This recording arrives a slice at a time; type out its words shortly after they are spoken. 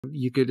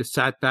You could have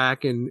sat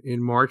back in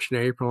March and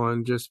April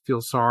and just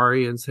feel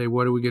sorry and say,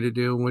 what are we going to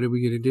do? And what are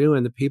we going to do?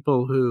 And the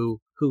people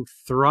who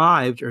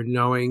thrived are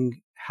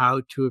knowing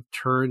how to have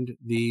turned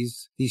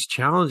these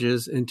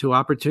challenges into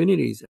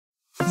opportunities.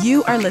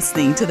 You are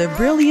listening to the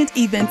Brilliant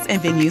Events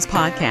and Venues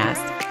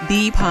podcast,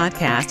 the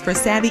podcast for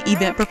savvy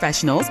event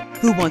professionals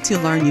who want to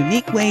learn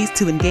unique ways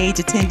to engage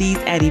attendees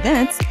at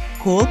events,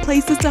 cool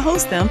places to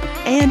host them,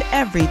 and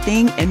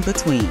everything in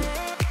between.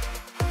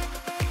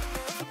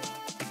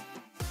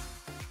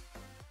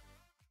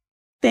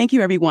 Thank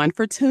you, everyone,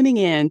 for tuning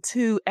in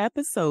to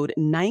episode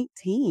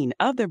 19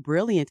 of the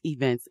Brilliant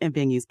Events and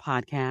Venues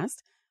podcast.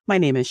 My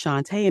name is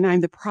Shantae, and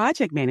I'm the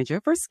project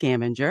manager for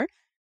Scavenger.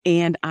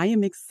 And I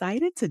am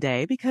excited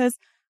today because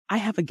I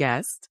have a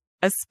guest,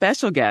 a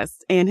special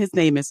guest, and his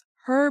name is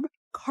Herb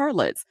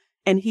Karlitz,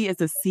 and he is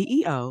the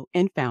CEO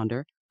and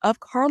founder of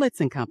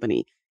Karlitz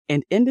Company,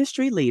 an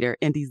industry leader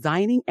in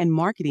designing and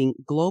marketing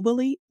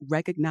globally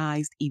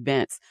recognized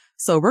events.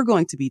 So we're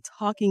going to be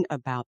talking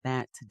about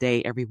that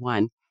today,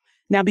 everyone.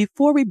 Now,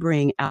 before we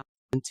bring out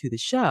into the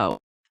show,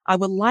 I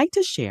would like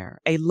to share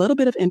a little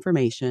bit of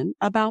information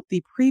about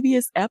the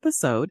previous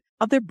episode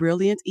of the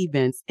Brilliant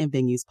Events and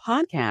Venues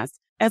podcast,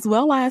 as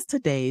well as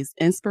today's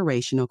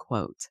inspirational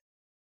quote.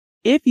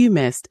 If you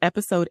missed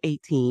episode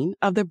 18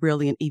 of the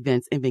Brilliant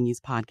Events and Venues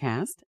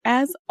podcast,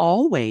 as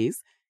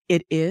always,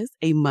 it is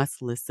a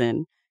must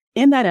listen.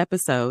 In that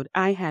episode,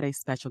 I had a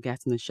special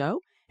guest on the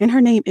show, and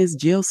her name is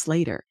Jill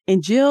Slater.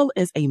 And Jill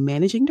is a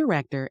managing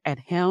director at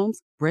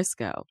Helms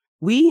Briscoe.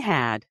 We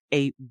had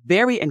a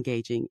very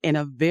engaging and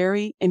a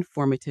very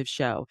informative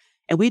show,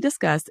 and we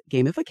discussed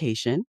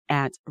gamification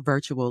at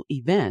virtual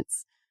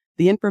events.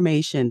 The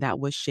information that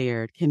was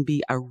shared can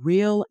be a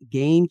real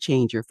game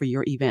changer for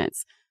your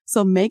events.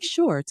 So make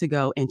sure to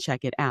go and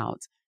check it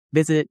out.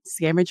 Visit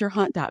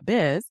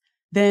scavengerhunt.biz,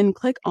 then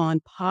click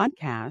on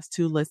podcast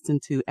to listen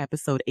to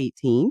episode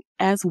 18,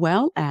 as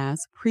well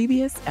as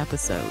previous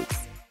episodes.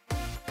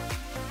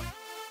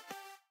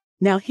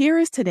 Now, here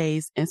is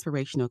today's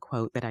inspirational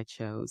quote that I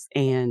chose,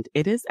 and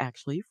it is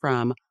actually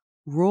from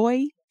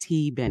Roy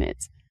T.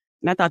 Bennett.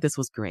 And I thought this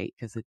was great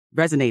because it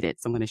resonated,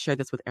 so I'm going to share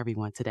this with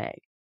everyone today.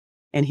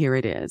 And here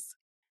it is.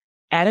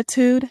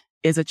 Attitude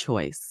is a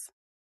choice.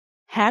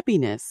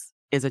 Happiness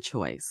is a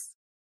choice.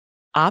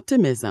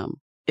 Optimism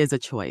is a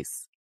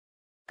choice.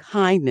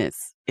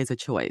 Kindness is a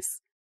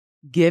choice.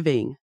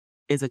 Giving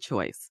is a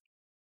choice.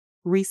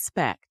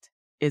 Respect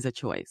is a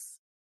choice.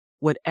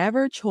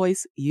 Whatever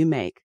choice you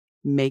make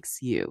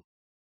makes you.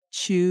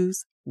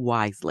 Choose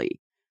wisely.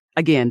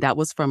 Again, that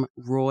was from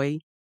Roy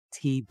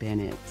T.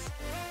 Bennett.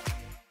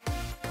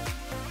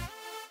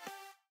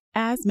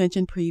 As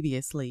mentioned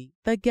previously,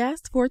 the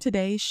guest for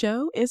today's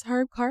show is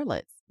Herb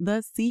Karlitz,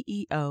 the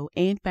CEO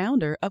and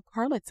founder of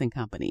Karlitz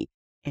Company,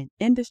 an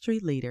industry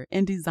leader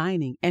in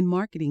designing and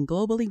marketing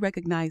globally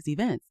recognized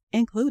events,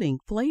 including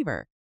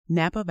Flavor,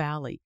 Napa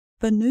Valley,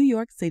 the New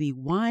York City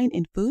Wine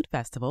and Food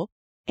Festival,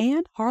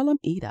 and Harlem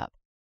EatUp,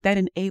 that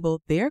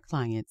enable their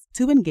clients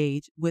to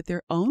engage with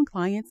their own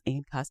clients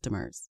and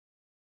customers.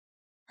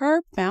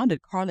 Herb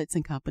founded Karlitz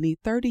Company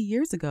 30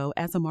 years ago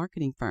as a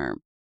marketing firm.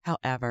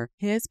 However,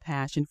 his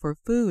passion for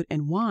food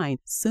and wine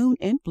soon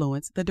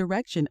influenced the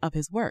direction of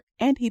his work,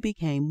 and he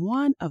became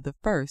one of the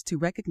first to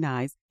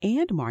recognize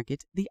and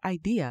market the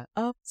idea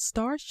of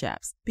star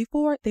chefs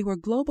before they were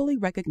globally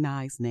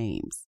recognized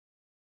names.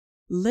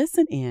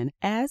 Listen in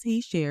as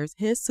he shares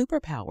his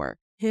superpower,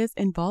 his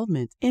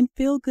involvement in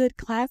feel-good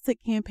classic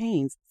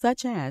campaigns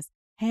such as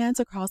Hands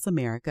Across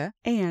America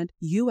and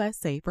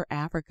USA for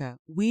Africa,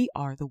 We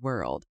Are the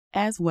World,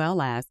 as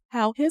well as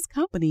how his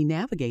company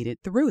navigated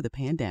through the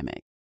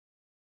pandemic.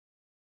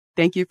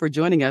 Thank you for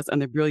joining us on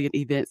the Brilliant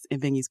Events and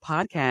Venues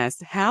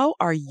podcast. How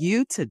are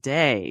you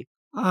today?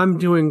 I'm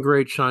doing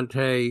great,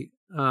 Shantae.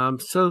 I'm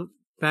so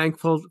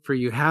thankful for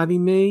you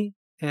having me,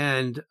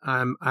 and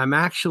I'm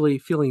actually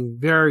feeling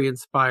very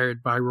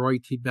inspired by Roy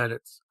T.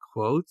 Bennett's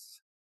quotes.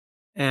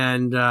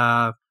 And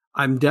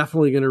I'm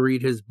definitely going to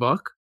read his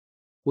book,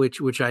 which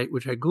I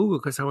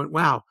Googled because I went,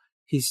 wow,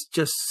 he's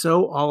just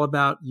so all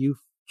about you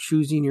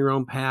choosing your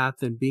own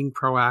path and being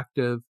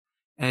proactive,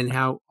 and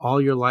how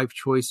all your life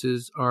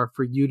choices are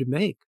for you to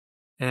make.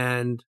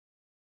 And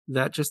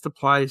that just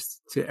applies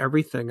to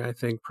everything, I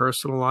think,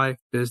 personal life,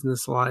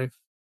 business life.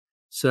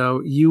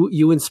 So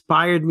you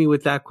inspired me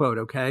with that quote,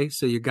 okay?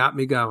 So you got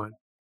me going.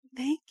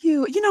 Thank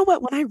you. You know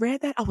what? When I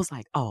read that, I was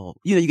like, oh,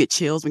 you get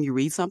chills when you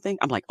read something.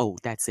 I'm like, oh,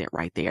 that's it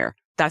right there.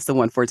 That's the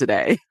one for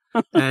today.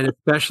 And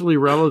especially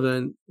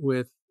relevant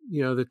with,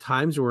 the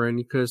times we're in,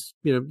 because,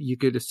 you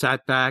could have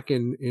sat back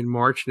in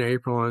March and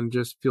April and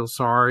just feel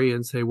sorry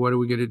and say, what are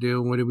we going to do?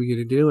 And what are we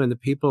going to do? And the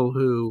people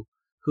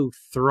who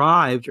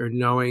thrived are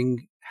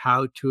knowing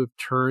how to have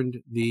turned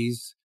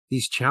these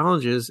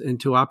challenges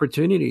into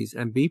opportunities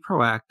and be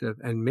proactive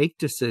and make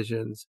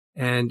decisions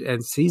and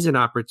seize an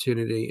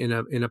opportunity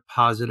in a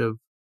positive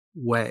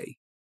way.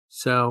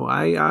 So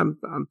I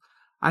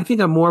think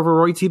I'm more of a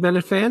Roy T.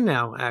 Bennett fan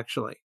now,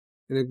 actually.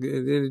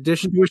 In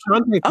addition to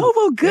Ashante. Oh,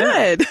 well,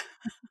 good. Yeah.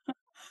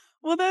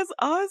 Well, that's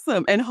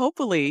awesome. And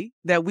hopefully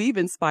that we've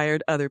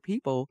inspired other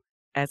people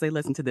as they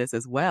listen to this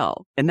as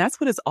well. And that's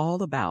what it's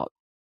all about.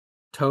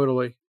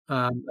 Totally.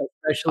 All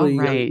Especially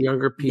right.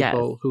 younger Yes.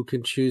 people who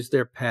can choose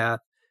their path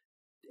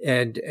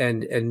and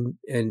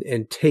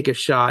take a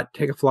shot,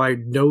 take a flyer.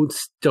 Don't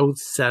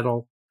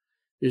settle.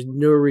 There's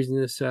no reason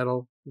to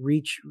settle.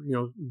 Reach,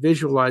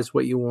 visualize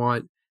what you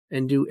want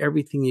and do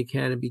everything you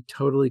can and be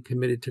totally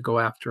committed to go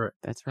after it.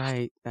 That's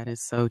right. That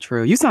is so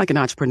true. You sound like an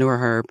entrepreneur,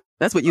 Herb.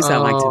 That's what you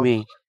sound like to Oh,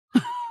 me.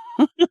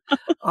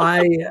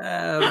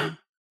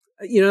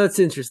 that's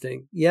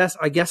interesting. Yes,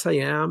 I guess I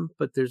am,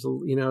 but there's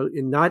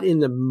not in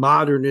the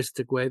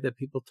modernistic way that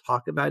people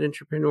talk about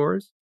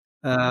entrepreneurs.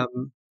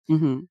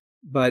 Hmm.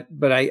 But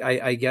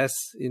I guess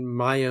in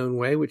my own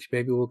way, which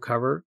maybe we'll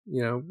cover,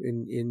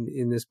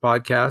 in this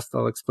podcast,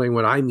 I'll explain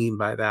what I mean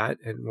by that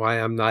and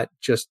why I'm not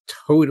just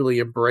totally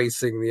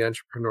embracing the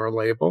entrepreneur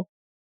label,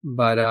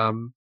 but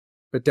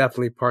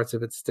definitely parts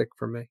of it stick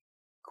for me.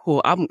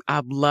 Cool.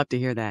 I'd love to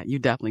hear that. You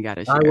definitely got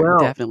to I share. will,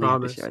 Definitely have to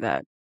promise. share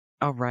that.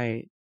 All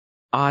right.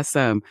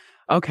 Awesome.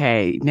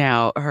 Okay.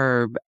 Now,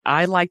 Herb,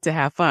 I like to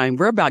have fun.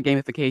 We're about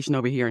gamification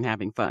over here and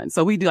having fun.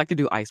 So we do like to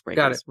do Got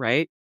icebreakers, it.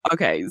 right?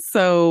 Okay.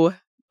 So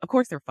of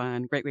course they're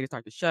fun. Great way to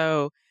start the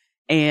show.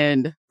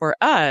 And for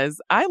us,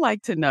 I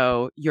like to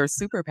know your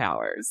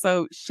superpowers.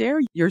 So share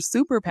your Oh,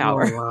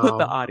 superpower with the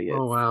wow. audience.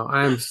 Oh, wow.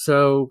 I am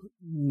so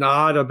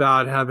not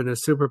about having a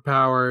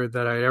superpower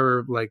that I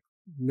ever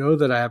know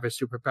that I have a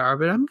superpower,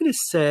 but I'm going to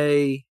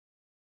say,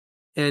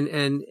 and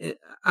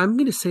I'm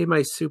going to say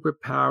my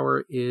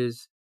superpower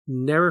is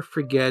never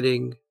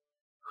forgetting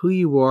who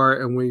you are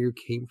and where you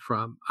came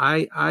from.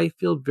 I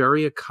feel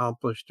very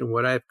accomplished in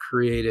what I've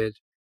created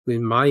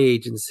in my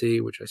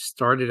agency, which I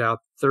started out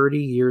 30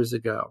 years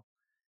ago.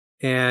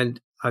 And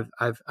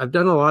I've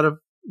done a lot of,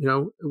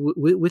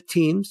 with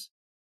teams,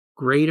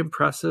 great,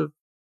 impressive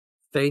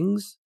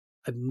things.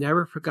 I've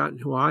never forgotten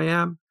who I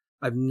am.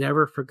 I've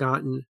never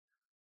forgotten,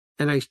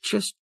 and I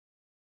just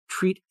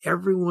treat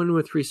everyone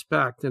with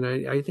respect. And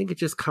I think it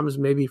just comes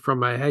maybe from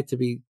my head to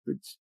be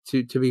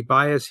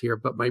biased here,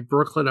 but my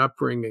Brooklyn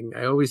upbringing.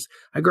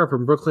 I grew up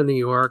in Brooklyn, New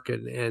York,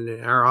 and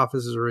our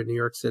offices are in New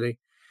York City.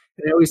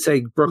 And I always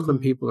say Brooklyn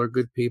people are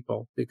good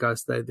people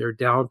because they're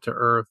down to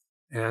earth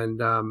and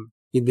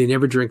they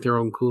never drink their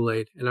own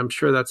Kool-Aid. And I'm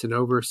sure that's an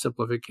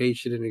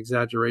oversimplification and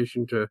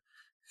exaggeration to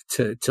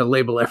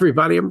label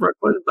everybody in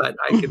Brooklyn, but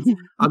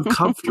I'm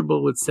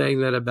comfortable with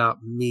saying that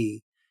about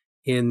me,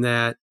 in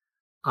that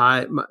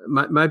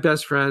my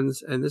best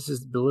friends, and this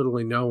is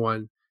belittling no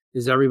one,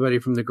 is everybody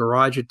from the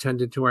garage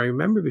attendant to, I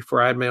remember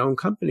before I had my own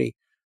company,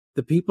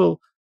 the people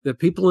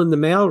in the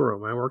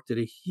mailroom. I worked at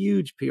a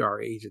huge PR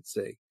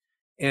agency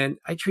and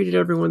I treated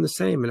everyone the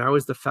same. And I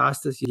was the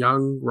fastest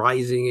young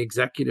rising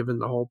executive in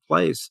the whole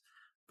place.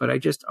 But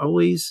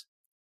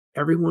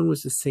everyone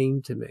was the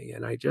same to me.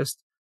 And I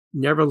just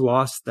never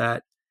lost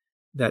that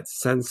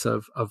sense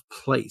of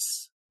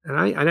place. And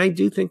I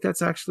do think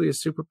that's actually a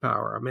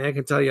superpower. I mean, I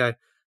can tell you,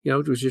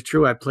 it was just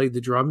true. I played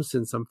the drums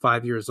since I'm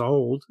 5 years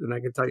old, and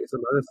I can tell you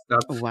some other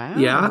stuff.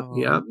 Yeah, Wow.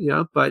 yeah,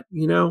 yeah. But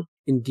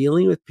in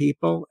dealing with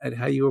people and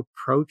how you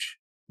approach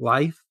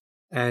life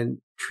and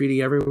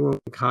treating everyone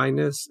with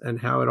kindness and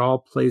how it all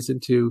plays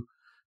into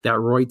that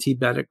Roy T.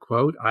 Bennett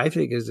quote, I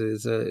think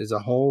is a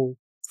whole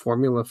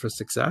formula for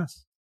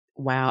success.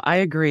 Wow. I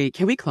agree.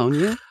 Can we clone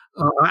you?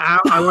 I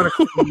want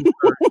to clone you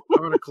first.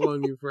 I want to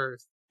clone you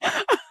first.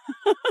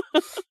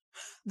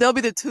 They'll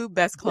be the two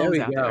best clones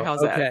out there.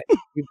 How's okay. that?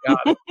 You got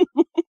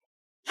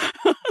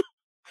it.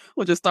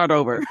 We'll just start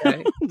over.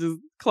 Okay. Just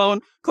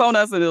clone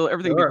us and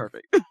everything will be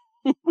perfect.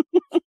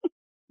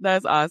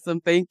 That's awesome.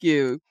 Thank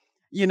you.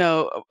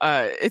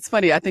 It's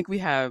funny. I think we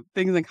have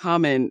things in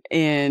common.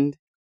 And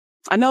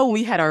I know when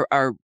we had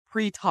our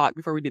pre-talk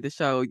before we did the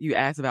show, you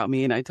asked about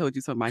me and I told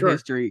you some of my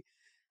history.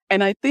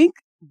 And I think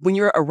when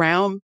you're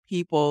around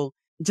people,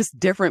 just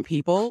different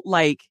people,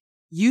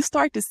 you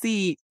start to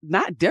see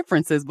not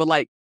differences,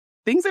 but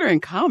things that are in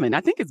common.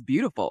 I think it's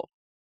beautiful.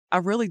 I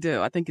really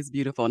do. I think it's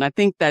beautiful. And I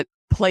think that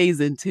plays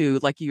into,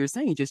 like you were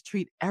saying, just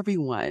treat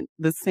everyone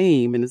the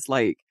same. And it's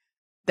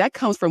that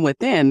comes from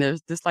within.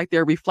 There's just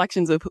there are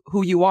reflections of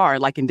who you are,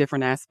 in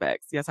different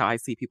aspects. That's how I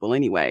see people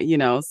anyway,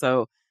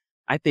 So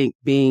I think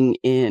being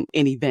in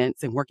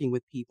events and working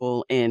with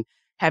people and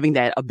having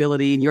that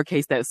ability, in your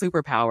case, that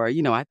superpower,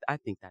 I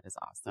think that is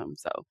awesome.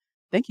 So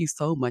thank you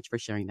so much for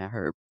sharing that,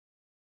 Herb.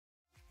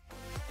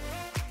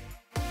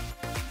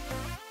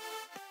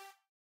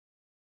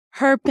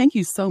 Herb, thank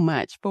you so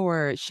much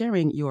for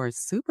sharing your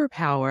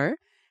superpower.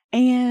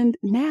 And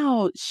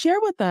now share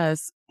with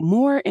us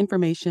more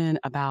information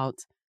about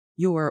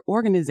your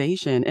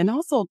organization and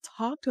also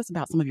talk to us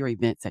about some of your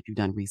events that you've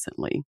done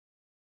recently.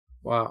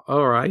 Wow.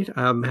 All right.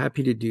 I'm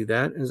happy to do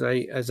that. As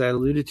I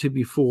alluded to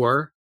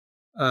before,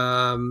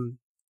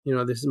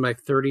 this is my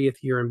 30th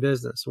year in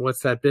business. And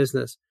what's that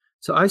business?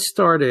 So I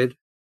started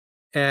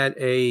at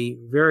a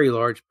very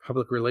large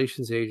public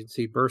relations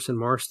agency, Burson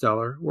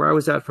Marsteller, where I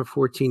was at for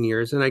 14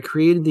 years. And I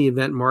created the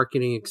event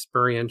marketing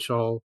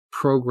experiential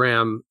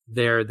program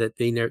there that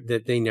they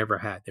never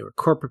had. They were a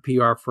corporate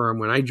PR firm.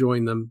 When I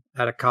joined them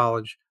out of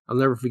college, I'll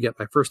never forget,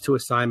 my first two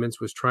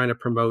assignments was trying to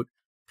promote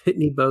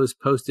Pitney Bowes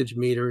postage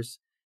meters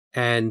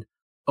and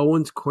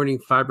Owens Corning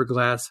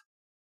fiberglass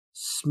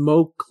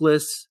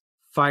smokeless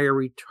fire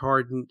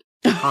retardant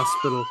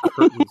hospital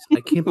curtains.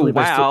 I can't believe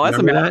I still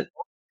remember that.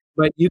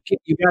 But you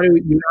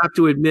have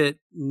to admit,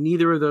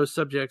 neither of those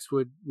subjects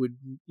would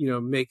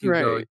make you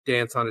go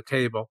dance on a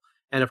table.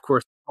 And of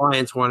course,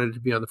 clients wanted to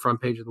be on the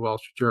front page of the Wall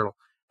Street Journal.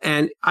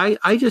 And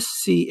I just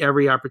see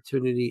every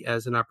opportunity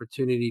as an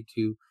opportunity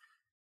to,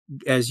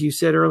 as you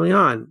said early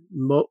on,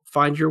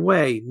 find your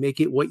way, make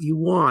it what you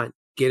want,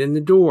 get in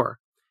the door.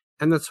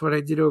 And that's what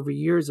I did over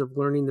years of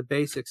learning the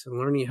basics and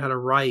learning how to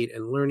write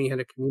and learning how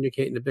to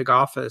communicate in a big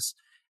office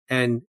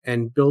and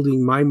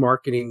building my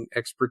marketing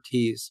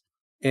expertise.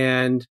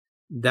 And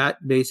that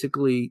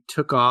basically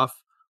took off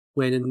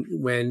when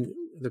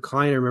the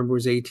client, I remember,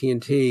 was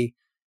AT&T,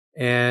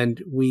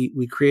 and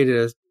we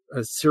created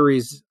a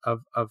series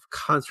of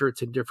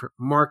concerts in different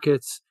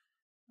markets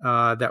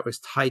that was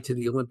tied to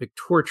the Olympic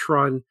torch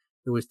run.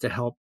 It was to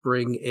help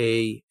bring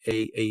a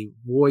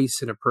voice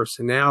and a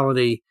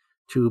personality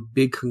to a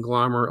big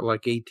conglomerate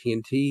like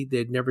AT&T.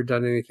 They'd never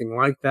done anything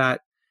like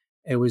that.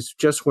 It was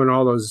just when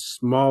all those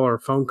smaller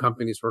phone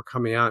companies were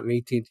coming out and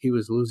AT&T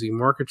was losing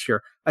market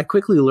share. I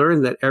quickly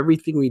learned that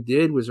everything we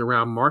did was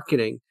around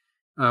marketing,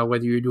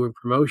 whether you're doing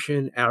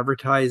promotion,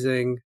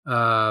 advertising,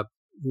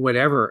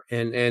 whatever.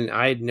 And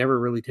I had never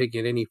really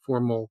taken any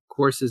formal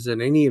courses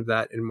in any of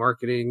that in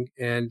marketing.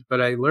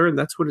 But I learned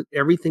that's what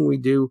everything we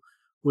do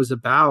was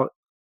about,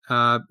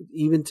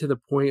 even to the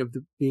point of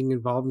being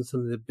involved in some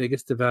of the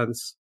biggest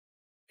events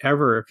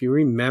ever. If you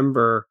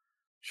remember,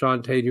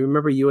 Shantae, do you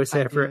remember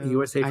USA for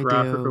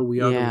Africa,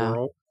 We Are the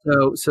World?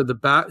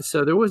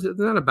 So there was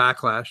not a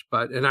backlash,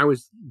 and I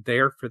was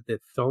there for the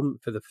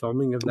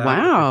filming of that,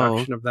 the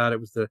production of that. It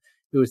was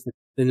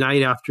the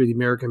night after the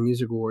American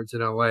Music Awards in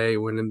LA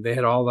when they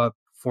had all the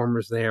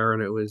performers there,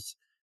 and it was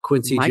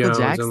Quincy Jones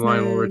and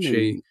Lionel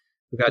Richie.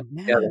 We got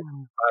together,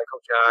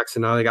 Michael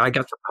Jackson. I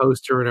got the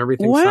poster and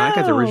everything. So I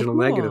got the original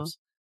negatives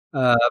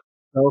from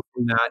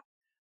that.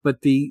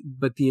 But the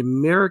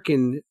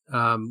American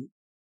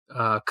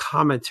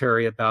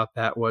commentary about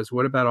that was,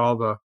 what about all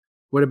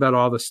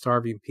the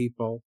starving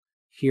people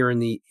here in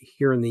the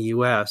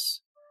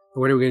U.S.?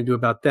 What are we going to do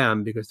about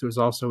them? Because there was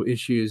also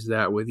issues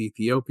that with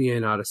Ethiopia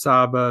and Addis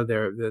Ababa,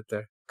 that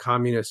the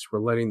communists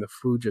were letting the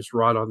food just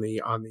rot on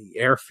the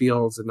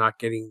airfields and not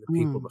getting the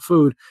people the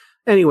food.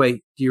 Anyway,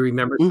 do you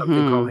remember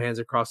something called Hands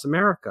Across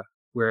America,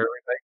 where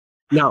everybody?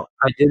 No,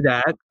 I did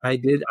that.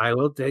 I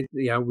will take.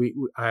 Yeah,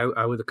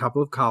 I with a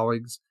couple of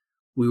colleagues,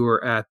 we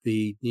were at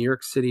the New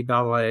York City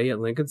Ballet at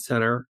Lincoln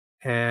Center,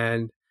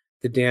 and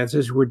the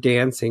dancers were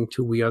dancing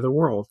to We Are the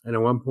World. And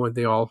at one point,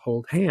 they all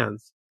hold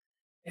hands.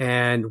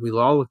 And we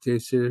all looked at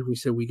each other. We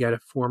said, we got to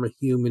form a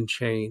human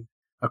chain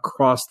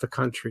across the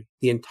country,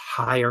 the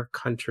entire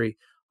country,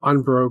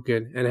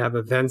 unbroken, and have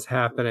events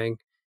happening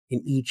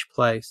in each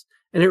place.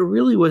 And it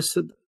really was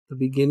the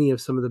beginning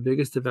of some of the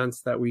biggest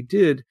events that we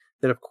did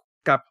that have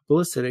got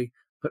publicity,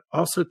 but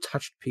also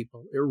touched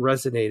people. It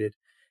resonated.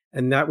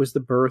 And that was the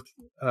birth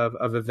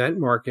of event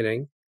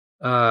marketing,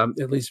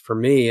 at least for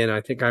me. And I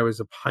think I was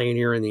a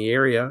pioneer in the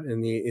area,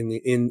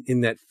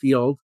 in that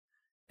field,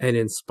 and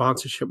in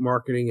sponsorship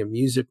marketing and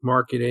music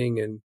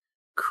marketing and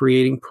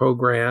creating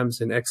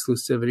programs and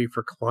exclusivity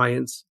for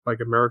clients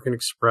like American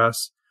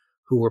Express,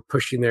 who were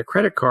pushing their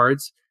credit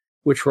cards,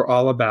 which were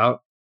all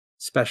about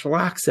special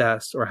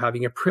access or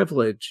having a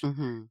privilege.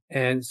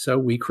 And so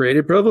we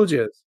created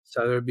privileges.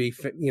 So there would be,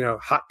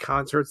 hot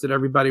concerts that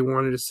everybody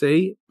wanted to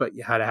see, but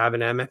you had to have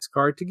an Amex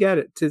card to get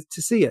it, to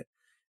see it.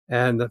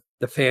 And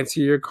the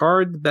fancier your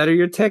card, the better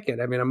your ticket.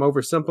 I mean, I'm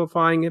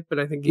oversimplifying it, but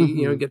I think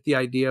you get the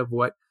idea of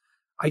what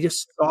I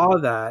just saw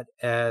that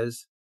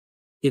as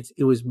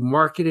it was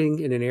marketing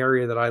in an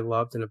area that I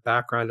loved and a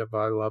background of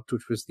what I loved,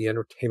 which was the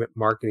entertainment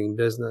marketing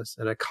business.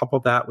 And I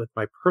coupled that with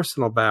my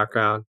personal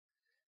background,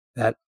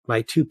 that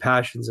my two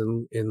passions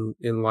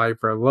in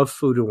life are I love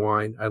food and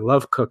wine. I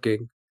love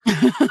cooking.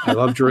 I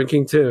love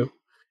drinking too.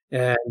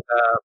 And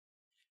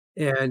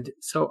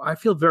so I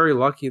feel very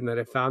lucky in that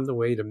I found the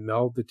way to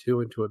meld the two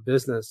into a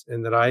business,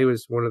 and that I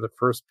was one of the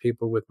first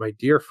people with my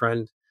dear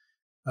friend,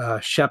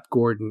 Shep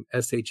Gordon,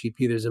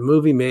 S-H-E-P. There was a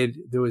movie made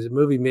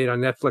on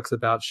Netflix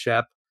about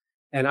Shep,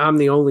 and I'm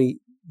the only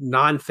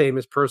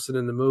non-famous person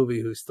in the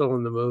movie who's still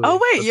in the movie. Oh,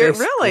 wait, you're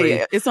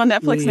really? It's on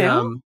Netflix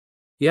now?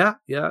 Yeah.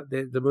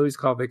 The movie's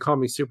called They Call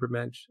Me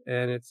Supermensch,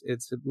 and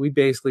we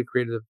basically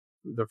created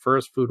the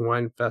first food and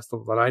wine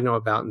festival that I know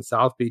about in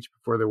South Beach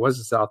before there was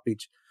a South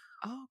Beach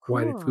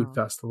Wine and Food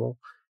Festival.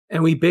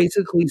 And we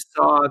basically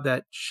saw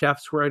that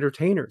chefs were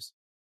entertainers,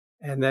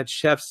 and that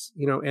chefs,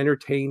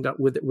 entertained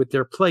with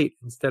their plate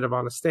instead of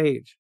on a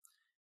stage.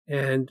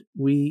 And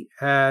we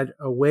had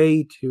a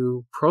way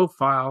to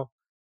profile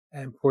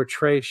and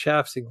portray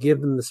chefs and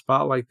give them the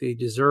spotlight they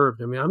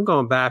deserved. I mean, I'm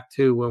going back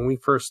to when we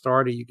first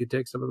started. You could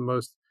take some of the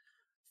most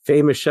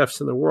famous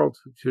chefs in the world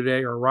who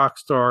today are rock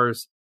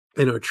stars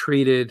and are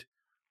treated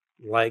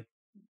like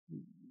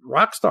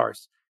rock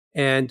stars.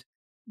 And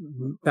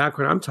back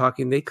when I'm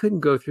talking, they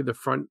couldn't go through the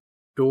front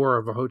door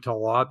of a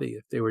hotel lobby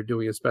if they were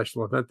doing a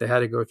special event. They had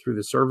to go through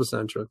the service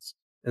entrance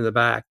in the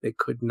back. They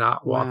could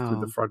not walk through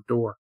the front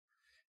door.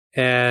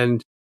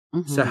 And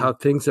so how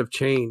things have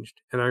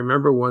changed. And I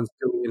remember once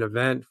doing an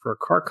event for a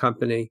car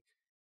company,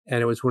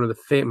 and it was one of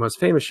the most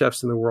famous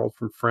chefs in the world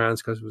from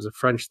France, because it was a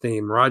French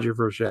theme, Roger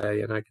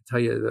Verger. And I could tell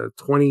you the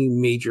 20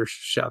 major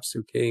chefs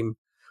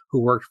who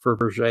worked for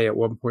Verger at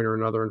one point or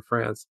another in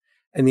France.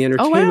 And the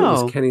entertainer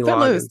was Kenny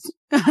Loggins.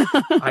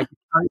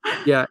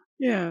 Yeah.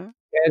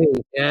 Kenny,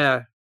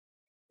 yeah.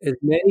 As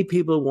many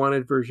people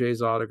wanted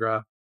Verger's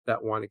autograph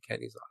that wanted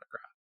Kenny's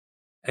autograph.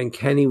 And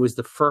Kenny was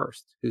the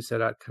first who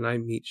said, can I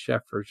meet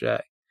Chef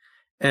Verger?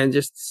 And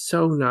just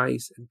so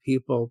nice and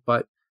people,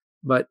 but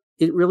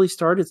it really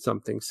started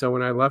something. So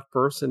when I left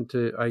Burson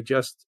I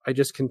just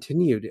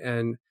continued,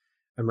 and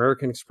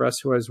American Express,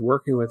 who I was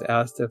working with,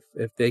 asked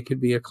if they could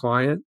be a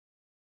client.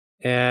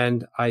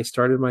 And I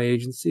started my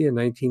agency in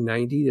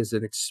 1990 as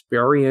an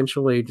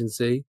experiential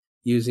agency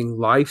using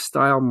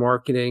lifestyle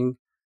marketing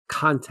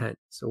content.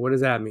 So what does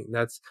that mean?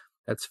 That's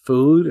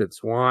food,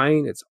 it's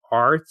wine, it's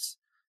arts,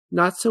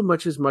 not so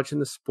much in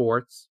the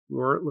sports. We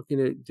weren't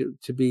looking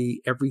to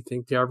be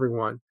everything to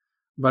everyone,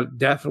 but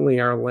definitely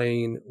our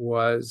lane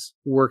was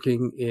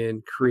working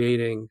in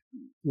creating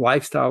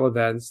lifestyle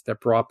events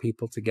that brought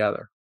people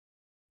together.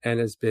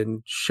 And has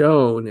been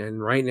shown,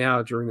 and right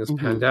now during this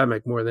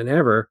pandemic more than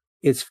ever,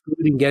 it's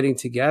food and getting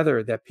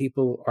together that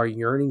people are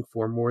yearning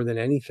for more than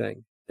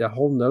anything. The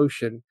whole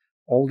notion,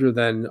 older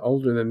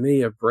than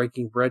me, of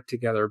breaking bread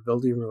together,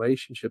 building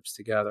relationships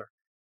together.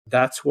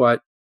 That's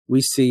what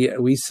we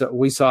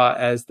saw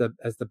as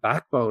the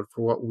backbone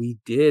for what we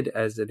did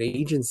as an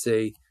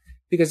agency.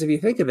 Because if you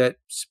think of it,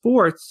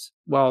 sports,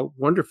 well,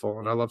 wonderful,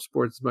 and I love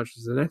sports as much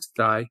as the next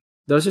guy.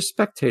 Those are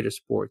spectator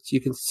sports.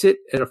 You can sit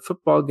at a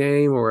football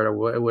game or at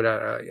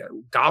a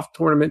golf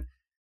tournament,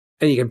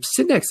 and you can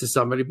sit next to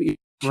somebody, but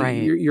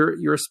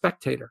you're a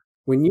spectator.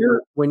 When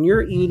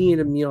you're eating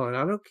a meal, and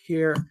I don't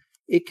care,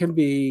 it can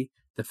be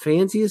the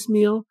fanciest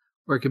meal,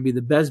 or it could be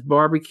the best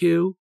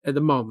barbecue at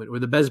the moment, or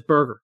the best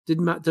burger.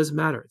 Doesn't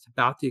matter. It's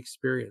about the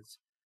experience.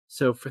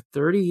 So for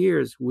 30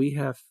 years, we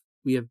have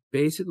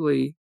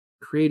basically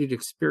created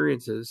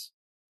experiences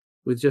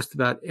with just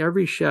about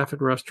every chef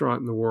and restaurant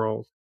in the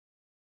world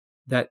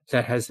that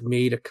has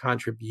made a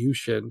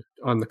contribution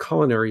on the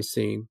culinary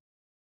scene.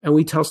 And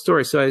we tell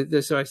stories. So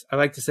I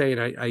like to say,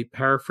 and I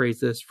paraphrase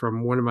this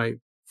from one of my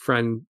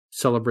friend,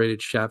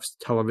 celebrated chefs,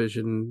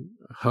 television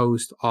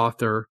host,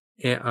 author,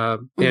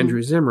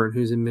 Andrew Zimmern,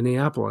 who's in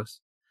Minneapolis,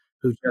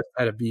 who just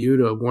had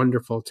a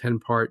wonderful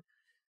 10-part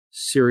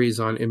series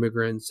on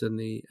immigrants and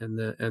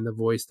the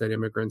voice that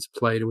immigrants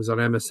played. It was on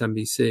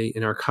MSNBC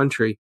in our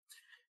country.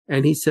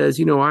 And he says,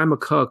 I'm a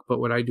cook, but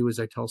what I do is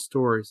I tell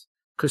stories,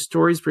 because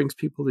stories brings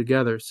people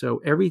together.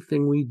 So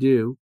everything we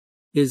do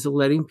is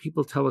letting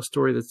people tell a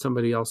story that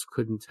somebody else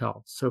couldn't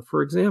tell. So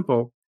for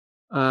example,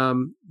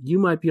 you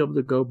might be able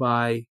to go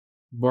buy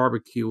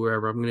barbecue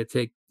wherever. I'm going to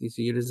take,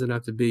 it doesn't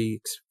have to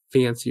be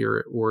fancy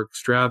or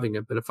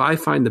extravagant, but if I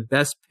find the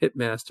best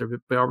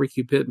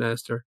barbecue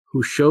pitmaster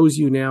who shows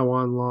you now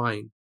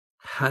online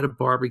how to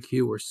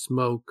barbecue or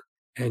smoke,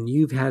 and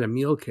you've had a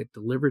meal kit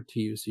delivered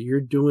to you, so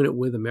you're doing it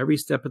with them every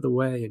step of the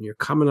way, and you're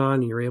coming on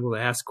and you're able to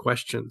ask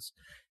questions,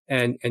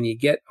 and you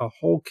get a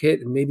whole kit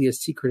and maybe a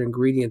secret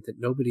ingredient that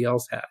nobody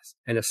else has,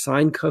 and a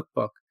signed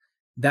cookbook.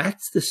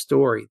 That's the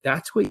story.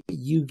 That's what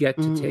you get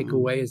to take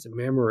away as a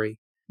memory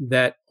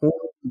that only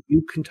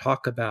you can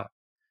talk about.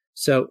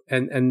 So,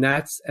 and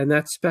that's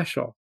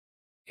special.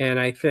 And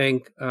I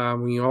think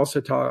when you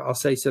also talk, I'll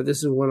say, so this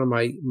is one of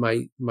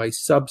my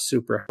sub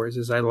superpowers,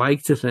 is I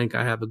like to think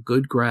I have a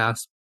good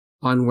grasp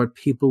on what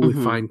people would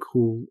find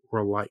cool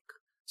or like.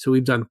 So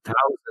we've done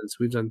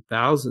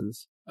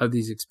thousands of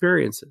these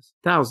experiences,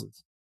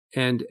 thousands.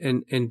 And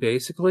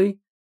basically,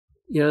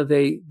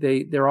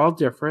 they're all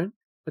different,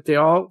 but they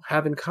all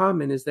have in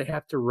common is they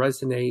have to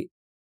resonate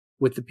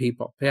with the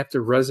people. They have to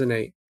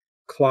resonate.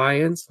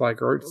 Clients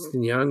like Ernst &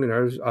 Young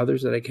and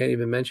others that I can't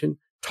even mention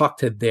talk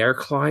to their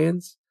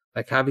clients,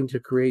 like having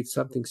to create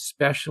something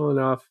special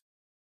enough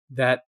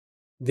that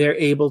they're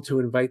able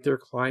to invite their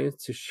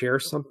clients to share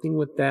something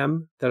with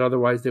them that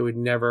otherwise they would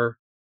never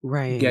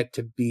get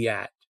to be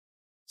at.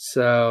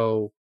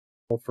 So,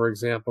 for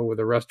example, with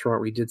a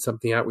restaurant, we did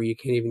something out where you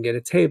can't even get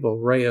a table.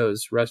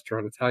 Rayo's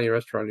restaurant, Italian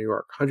restaurant in New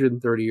York,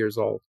 130 years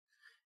old.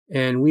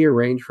 And we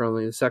arranged for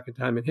only the second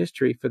time in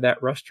history for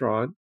that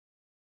restaurant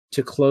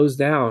to close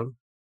down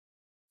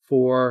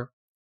for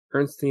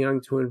Ernst &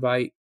 Young to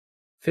invite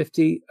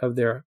 50 of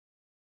their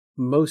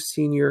most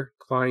senior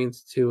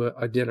clients to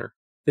a dinner.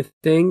 The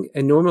thing,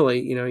 and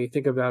normally, you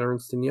think about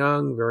Ernst &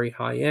 Young, very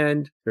high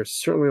end.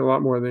 There's certainly a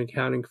lot more than an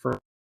accounting firm.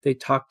 They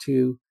talk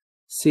to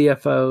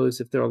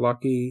CFOs, if they're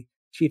lucky,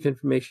 chief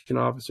information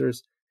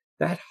officers.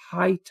 that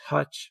high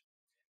touch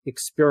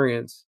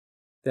experience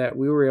that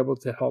we were able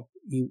to help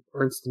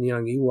Ernst &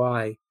 Young,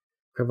 EY,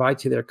 provide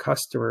to their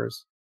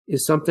customers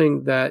is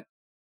something that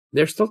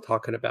they're still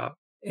talking about.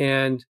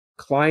 And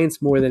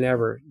clients more than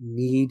ever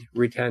need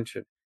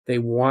retention. They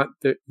want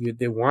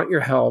your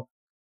help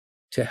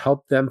to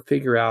help them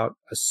figure out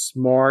a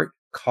smart,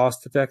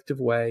 cost-effective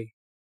way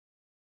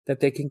that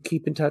they can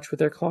keep in touch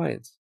with their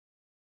clients.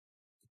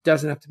 It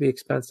doesn't have to be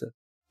expensive.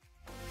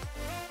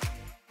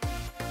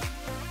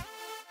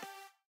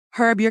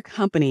 Herb, your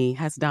company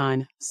has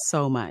done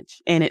so much,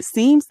 and it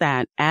seems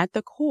that at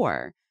the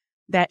core,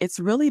 that it's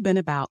really been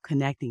about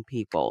connecting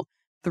people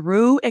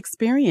through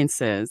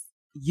experiences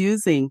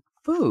using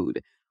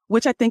food,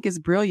 which I think is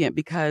brilliant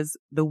because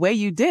the way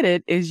you did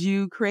it is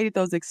you created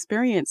those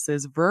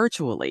experiences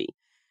virtually.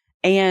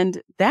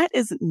 And that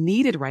is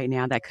needed right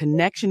now. That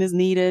connection is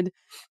needed.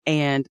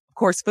 And of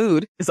course,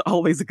 food is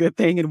always a good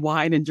thing, and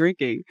wine and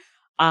drinking.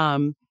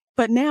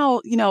 But now,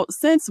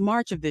 since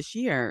March of this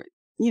year,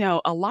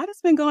 a lot has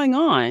been going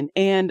on,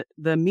 and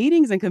the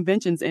meetings and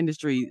conventions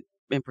industry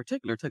in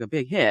particular took a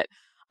big hit.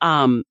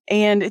 And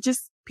it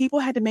just,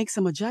 people had to make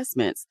some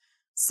adjustments.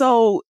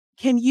 So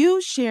can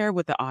you share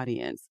with the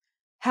audience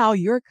how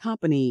your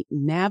company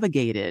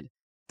navigated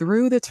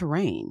through the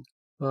terrain?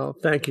 Well,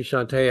 thank you,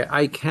 Shantae.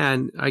 I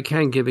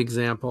can give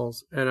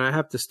examples, and I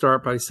have to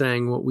start by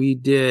saying what we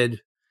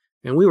did,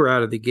 and we were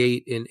out of the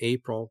gate in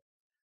April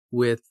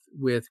with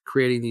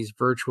creating these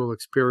virtual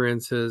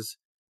experiences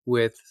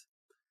with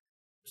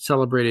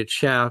celebrated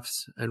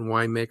chefs and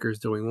winemakers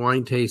doing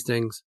wine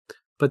tastings.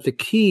 But the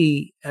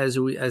key as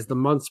the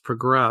months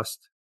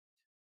progressed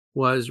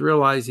was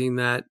realizing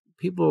that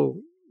people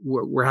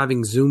were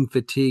having Zoom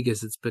fatigue,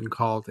 as it's been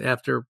called,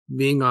 after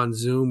being on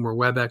Zoom or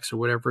WebEx or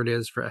whatever it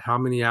is for how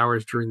many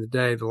hours during the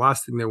day. The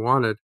last thing they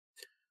wanted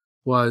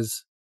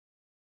was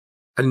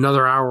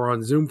another hour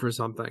on Zoom for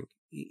something,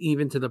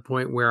 even to the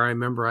point where I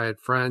remember I had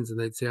friends and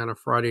they'd say on a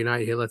Friday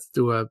night, hey, let's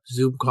do a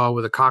Zoom call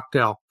with a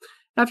cocktail.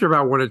 After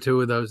about one or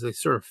two of those, they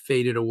sort of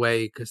faded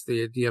away because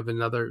the idea of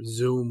another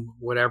Zoom,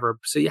 whatever.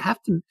 So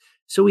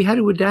we had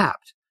to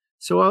adapt.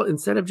 So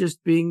instead of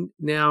just being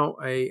now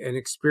an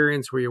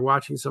experience where you're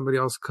watching somebody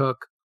else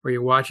cook or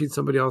you're watching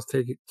somebody else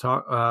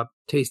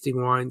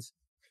tasting wines,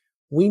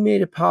 we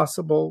made it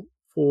possible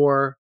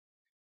for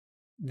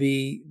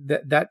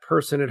that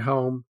person at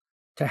home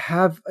to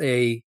have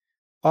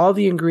all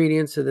the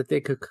ingredients so that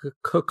they could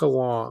cook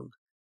along.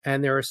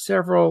 And there are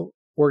several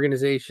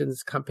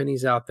organizations,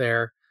 companies out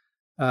there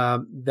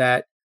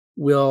that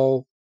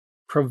will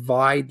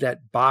provide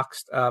that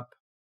boxed up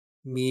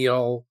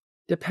meal,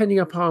 depending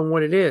upon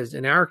what it is.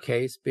 In our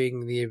case,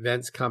 being the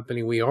events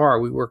company we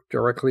work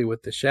directly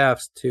with the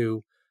chefs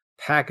to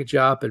package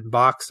up and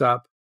box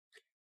up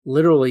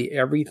literally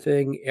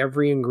everything,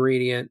 every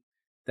ingredient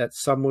that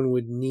someone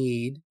would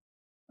need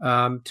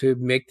to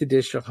make the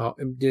dish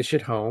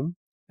at home.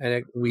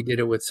 And we did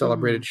it with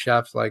celebrated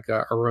chefs like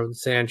Aaron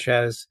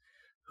Sanchez,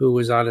 who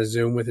was on a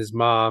Zoom with his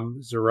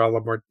mom,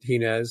 Zarella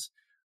Martinez,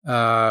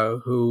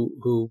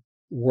 who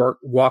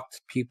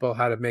walked people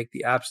how to make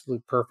the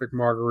absolute perfect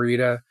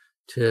margarita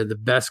to the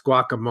best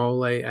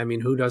guacamole. I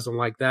mean, who doesn't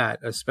like that?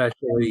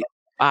 Especially,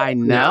 I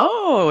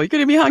know. You're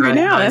going to be hungry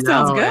now. That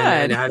sounds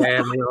good.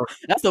 And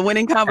that's a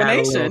winning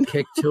combination. Add a little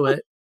kick to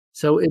it.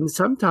 So, and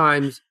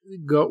sometimes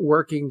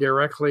working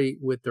directly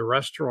with the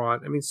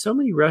restaurant. I mean, so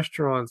many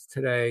restaurants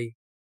today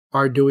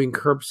are doing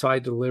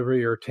curbside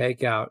delivery or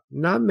takeout.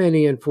 Not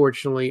many,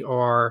 unfortunately,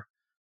 are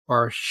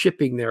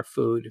shipping their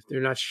food. They're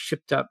not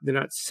shipped up. They're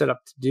not set up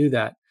to do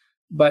that.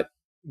 But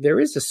there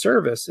is a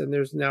service, and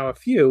there's now a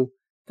few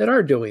that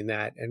are doing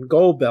that. And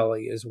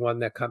Goldbelly is one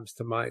that comes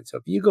to mind. So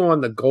if you go on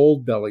the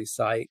Goldbelly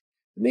site,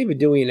 and they've been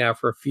doing it now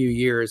for a few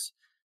years,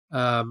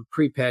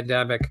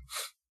 pre-pandemic,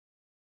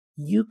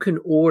 you can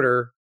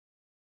order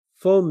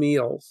full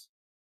meals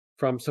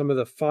from some of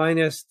the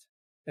finest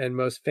and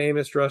most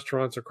famous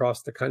restaurants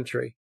across the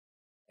country.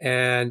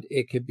 And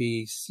it could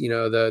be,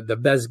 the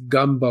best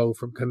gumbo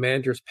from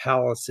Commander's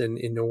Palace in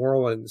New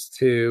Orleans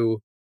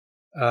to,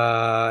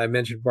 I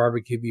mentioned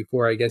barbecue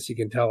before. I guess you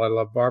can tell I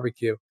love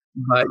barbecue.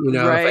 But,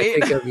 right.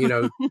 If I think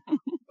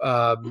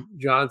of,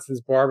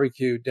 Johnson's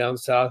Barbecue down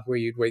south where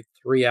you'd wait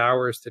 3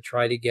 hours to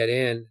try to get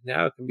in,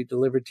 now it can be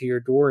delivered to your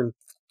door in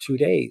 2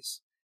 days.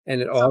 And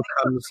it all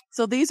comes.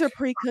 So these are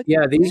pre-cooked?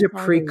 Yeah, these are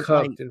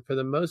pre-cooked. And for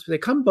the most, they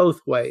come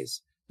both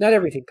ways. Not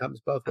everything comes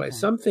both ways.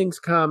 Some things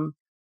come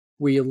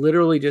where you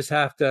literally just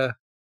have to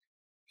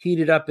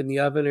heat it up in the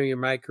oven or your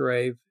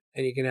microwave,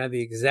 and you can have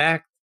the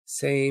exact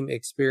same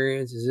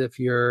experience as if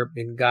you're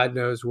in God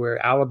knows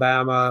where,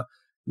 Alabama,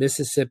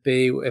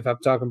 Mississippi, if I'm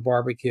talking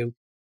barbecue,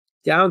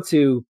 down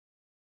to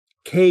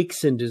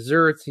cakes and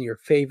desserts and your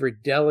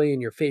favorite deli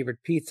and your favorite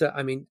pizza.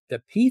 I mean,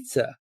 the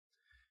pizza,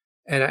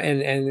 and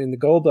in the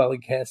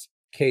Goldbelly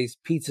case,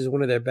 pizza is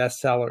one of their best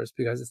sellers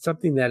because it's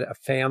something that a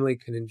family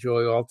can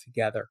enjoy all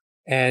together.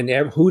 And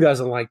who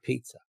doesn't like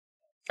pizza?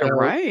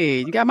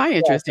 Right. You got my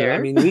interest here. I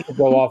mean, we could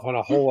go off on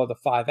a whole other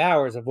 5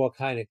 hours of what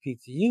kind of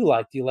pizza you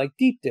like. Do you like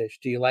deep dish?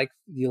 Do you like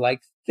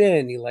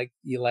thin? You like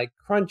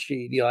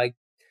crunchy? Do you like,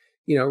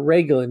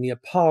 regular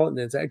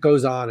Neapolitans. It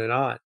goes on. And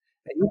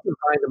you can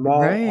find them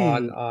all Right.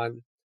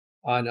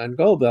 on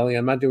Goldbelly.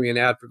 I'm not doing an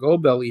ad for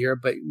Goldbelly here,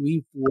 but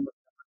we've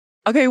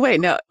Okay, wait,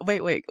 no,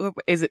 wait.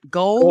 Is it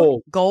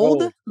gold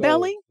gold,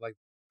 belly? like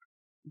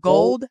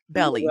gold, Gold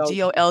belly, G,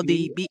 nope,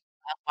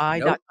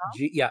 GOLDBELLY.com?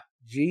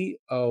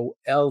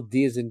 GOLD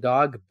is in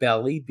dog,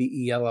 belly,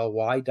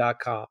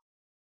 BELLY.com.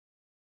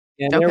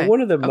 And they're Okay. one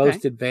of the Okay.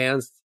 most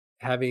advanced,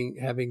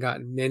 having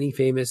gotten many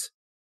famous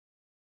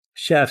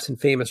chefs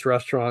and famous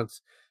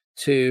restaurants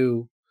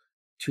to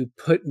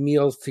put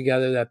meals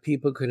together that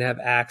people could have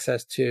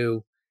access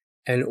to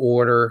and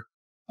order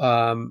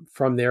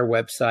from their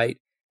website,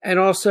 and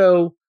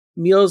also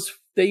meals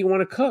that you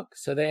want to cook.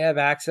 So they have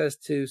access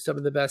to some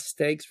of the best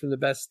steaks from the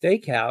best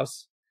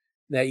steakhouse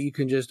that you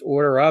can just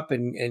order up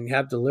and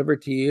have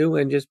delivered to you,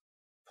 and just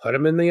put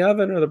them in the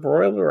oven or the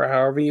broiler or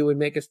however you would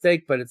make a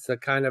steak. But it's the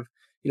kind of,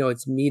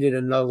 it's meat at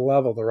another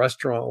level, the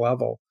restaurant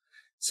level.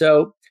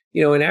 So,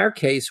 in our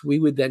case, we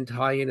would then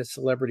tie in a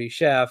celebrity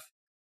chef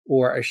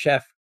or a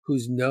chef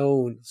who's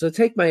known. So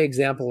take my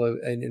example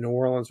in New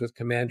Orleans with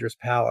Commander's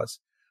Palace.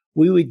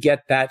 We would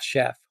get that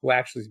chef who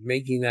actually is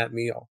making that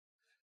meal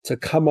to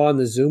come on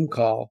the Zoom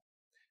call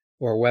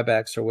or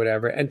WebEx or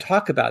whatever and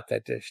talk about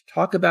that dish,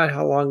 talk about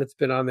how long it's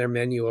been on their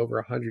menu over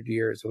 100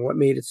 years and what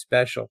made it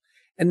special,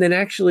 and then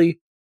actually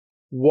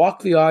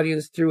walk the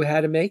audience through how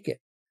to make it.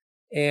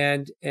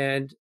 And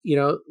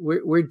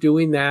we're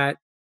doing that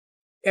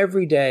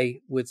every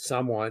day with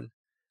someone.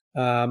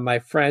 My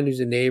friend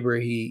who's a neighbor,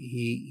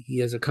 he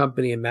has a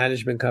company, a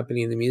management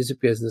company in the music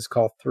business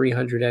called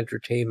 300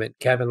 Entertainment,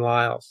 Kevin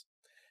Lyles.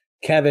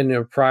 Kevin, in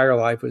a prior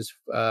life, was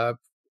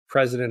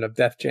president of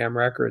Def Jam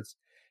Records.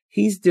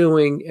 He's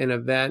doing an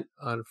event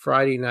on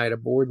Friday night, a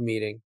board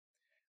meeting,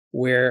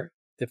 where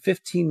the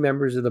 15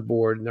 members of the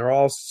board, and they're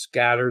all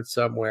scattered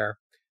somewhere,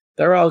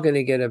 they're all going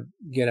to get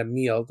a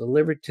meal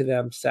delivered to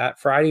them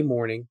Friday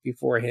morning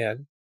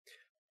beforehand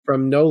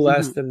from no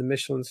less than the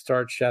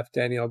Michelin-starred chef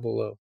Daniel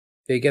Boulud.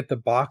 They get the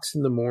box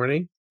in the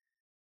morning,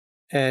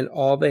 and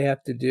all they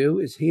have to do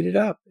is heat it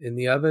up in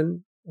the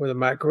oven or the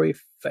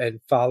microwave and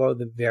follow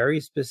the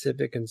very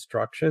specific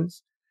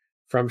instructions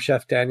from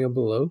Chef Daniel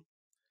Boulud.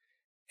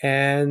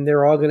 And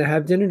they're all going to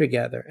have dinner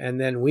together. And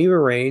then we've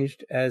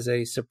arranged as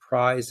a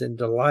surprise and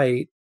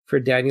delight for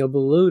Daniel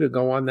Boulud to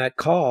go on that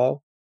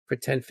call for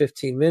 10,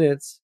 15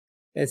 minutes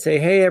and say,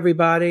 "Hey,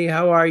 everybody,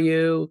 how are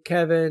you?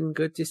 Kevin,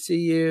 good to see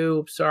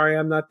you. Sorry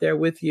I'm not there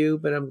with you,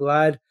 but I'm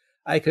glad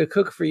I could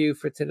cook for you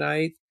for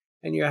tonight.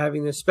 And you're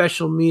having a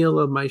special meal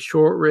of my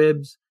short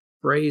ribs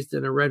braised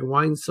in a red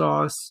wine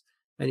sauce,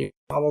 and your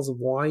bottles of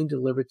wine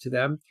delivered to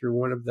them through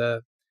one of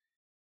the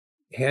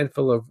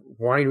handful of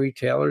wine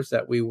retailers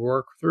that we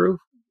work through,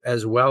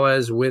 as well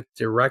as with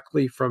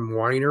directly from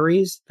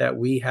wineries that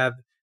we have.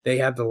 They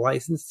have the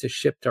license to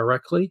ship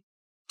directly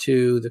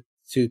to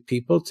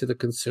the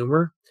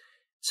consumer.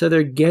 So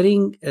they're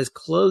getting as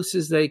close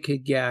as they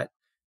could get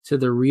to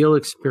the real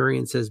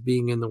experience as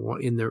being in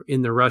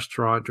the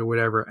restaurant or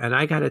whatever. And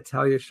I got to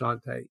tell you,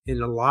 Shante,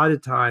 in a lot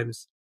of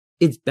times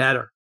it's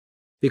better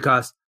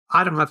because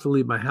I don't have to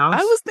leave my house.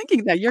 I was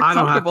thinking that you're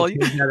comfortable. I don't have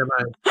to change out of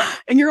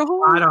and you're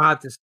home. I don't have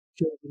to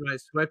change my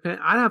sweatpants.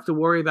 I don't have to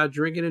worry about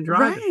drinking and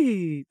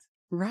driving.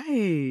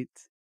 Right.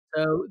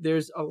 So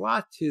there's a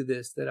lot to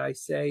this that I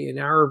say in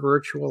our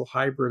virtual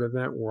hybrid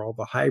event world,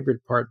 the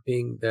hybrid part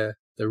being the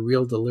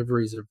real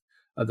deliveries of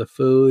the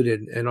food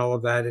and all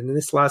of that. And in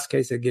this last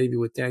case I gave you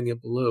with Daniel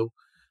Boulud,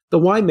 the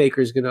winemaker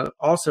is going to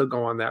also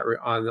go on that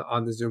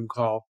on the Zoom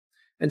call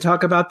and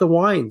talk about the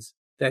wines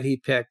that he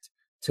picked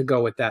to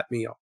go with that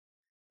meal.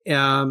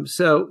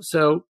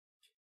 So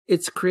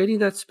it's creating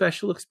that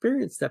special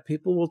experience that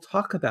people will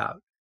talk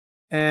about.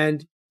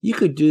 And you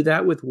could do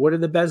that with what are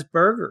the best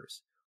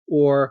burgers,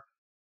 or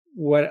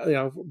what,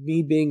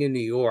 me being in New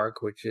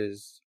York, which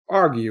is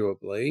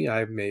arguably,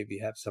 I maybe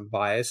have some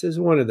biases,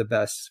 one of the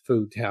best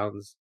food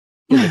towns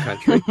in the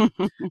country.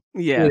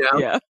 Yeah.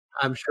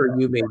 I'm sure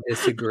you may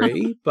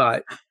disagree,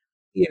 but,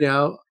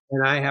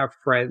 and I have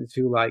friends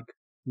who like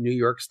New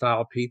York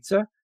style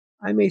pizza.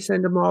 I may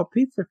send them all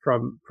pizza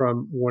from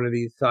one of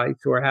these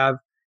sites, or have,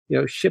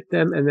 ship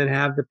them and then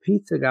have the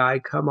pizza guy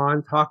come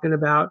on talking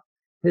about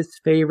his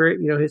favorite,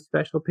 his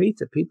special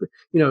pizza. People,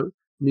 New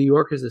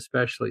Yorkers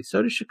especially.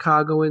 So do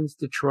Chicagoans,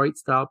 Detroit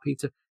style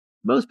pizza.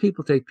 Most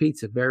people take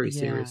pizza very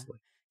seriously.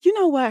 You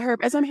know what, Herb,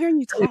 as I'm hearing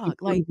you talk,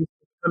 like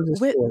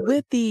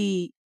with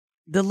the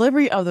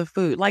delivery of the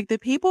food, like the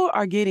people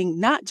are getting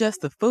not just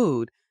the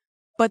food,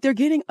 but they're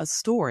getting a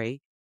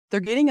story.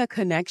 They're getting a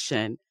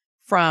connection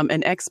from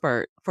an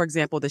expert, for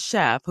example, the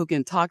chef, who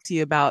can talk to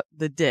you about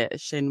the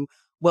dish and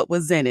what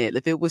was in it,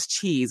 if it was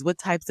cheese, what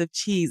types of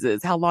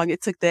cheeses, how long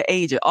it took to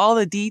age it, all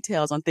the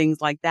details on things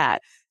like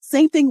that.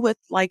 Same thing with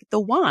like the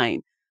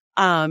wine.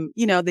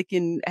 They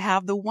can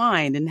have the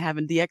wine and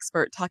having the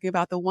expert talking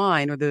about the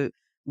wine or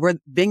where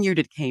vineyard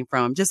it came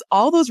from, just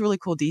all those really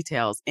cool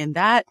details. And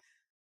that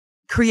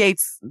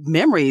creates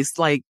memories.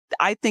 Like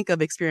I think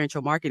of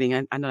experiential marketing.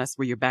 I know that's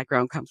where your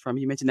background comes from.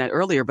 You mentioned that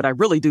earlier, but I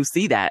really do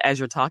see that as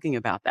you're talking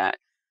about that.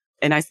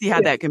 And I see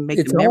how that can make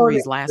the It's all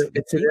memories last for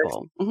the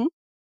people.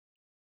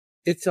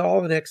 it's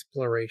all an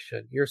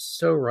exploration. You're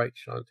so right,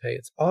 Shantae.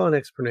 It's all an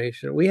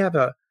explanation. We have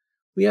a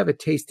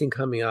tasting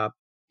coming up.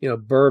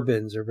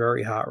 Bourbons are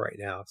very hot right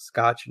now,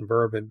 Scotch and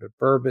bourbon, but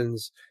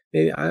bourbons,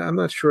 maybe I'm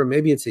not sure.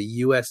 Maybe it's a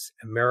U.S.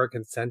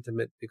 American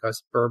sentiment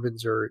because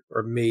bourbons are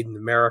made in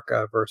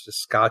America versus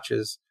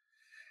Scotches,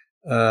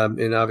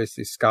 in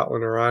obviously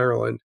Scotland or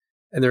Ireland.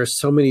 And there's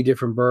so many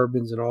different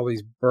bourbons, and all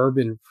these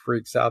bourbon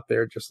freaks out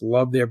there just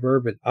love their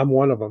bourbon. I'm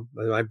one of them.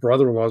 My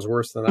brother-in-law is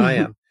worse than I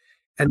am.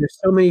 And there's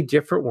so many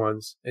different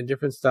ones and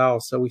different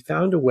styles. So we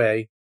found a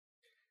way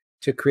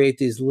to create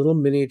these little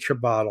miniature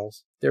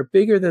bottles. They're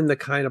bigger than the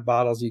kind of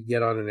bottles you'd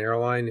get on an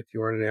airline if you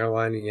were on an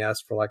airline and you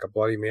asked for like a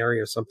Bloody Mary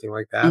or something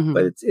like that.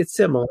 But it's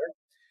similar.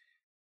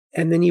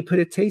 And then you put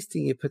a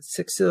tasting. You put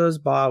 6 of those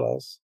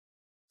bottles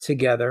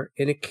together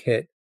in a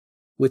kit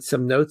with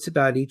some notes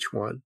about each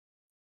one.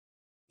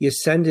 You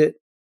send it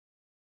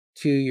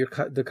to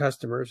the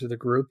customers or the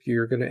group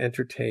you're going to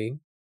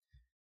entertain.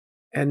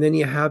 And then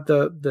you have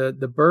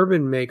the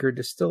bourbon maker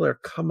distiller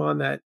come on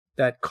that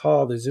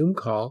call, the Zoom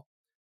call,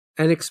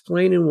 and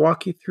explain and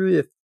walk you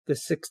through the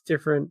 6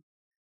 different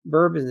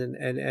bourbons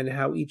and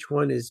how each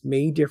one is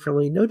made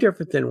differently, no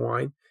different than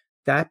wine.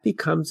 That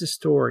becomes a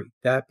story.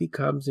 That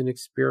becomes an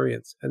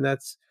experience. And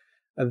that's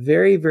a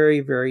very, very,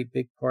 very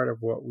big part of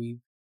what we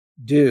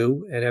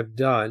do and have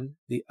done.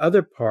 The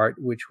other part,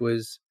 which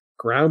was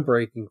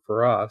groundbreaking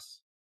for us,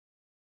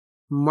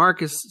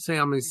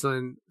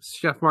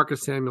 Chef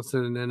Marcus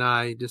Samuelson and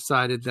I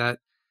decided that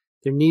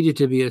there needed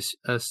to be a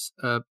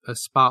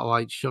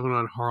spotlight shown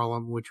on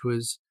Harlem, which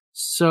was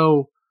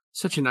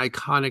such an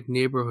iconic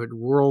neighborhood,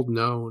 world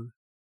known,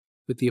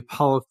 with the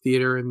Apollo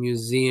Theater and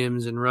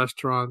museums and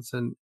restaurants.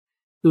 And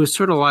it was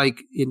sort of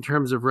like, in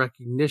terms of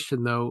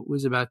recognition, though, it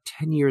was about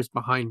 10 years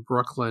behind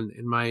Brooklyn,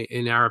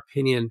 in our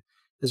opinion,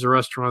 as a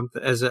restaurant,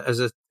 as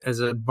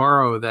a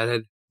borough that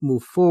had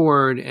moved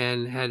forward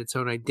and had its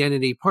own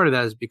identity. Part of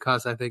that is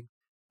because I think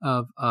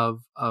of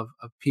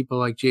people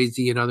like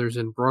Jay-Z and others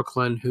in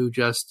Brooklyn who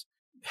just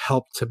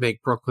helped to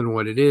make Brooklyn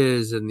what it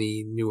is, and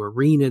the new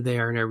arena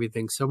there and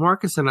everything. So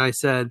Marcus and I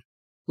said,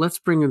 let's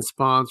bring in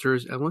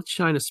sponsors and let's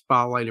shine a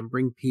spotlight and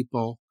bring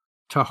people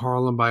to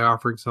Harlem by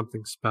offering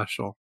something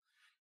special.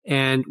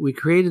 And we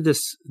created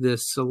this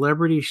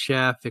celebrity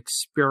chef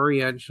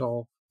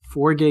experiential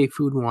 4-day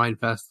food and wine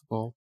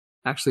festival,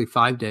 actually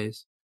 5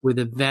 days, with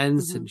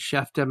events and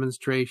chef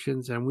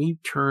demonstrations. And we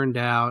turned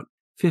out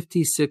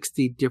 50,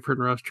 60 different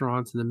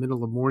restaurants in the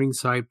middle of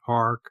Morningside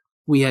Park.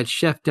 We had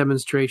chef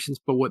demonstrations,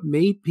 but what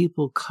made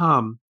people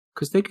come,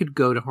 because they could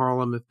go to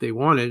Harlem if they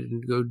wanted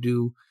and go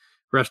do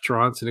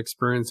restaurants and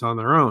experience on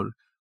their own.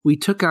 We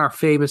took our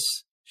famous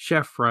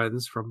chef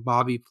friends, from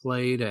Bobby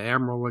Flay to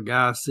Emeril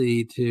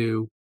Lagasse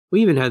to,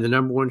 we even had the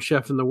 #1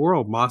 chef in the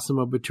world,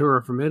 Massimo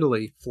Bottura from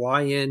Italy,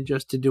 fly in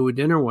just to do a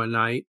dinner one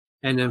night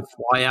and then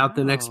fly out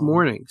the next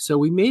morning. So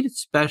we made it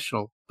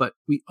special, but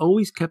we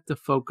always kept the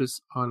focus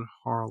on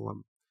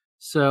Harlem.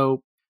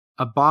 So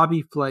a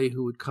Bobby Flay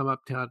who would come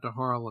uptown to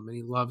Harlem, and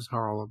he loves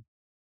Harlem,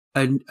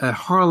 a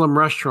Harlem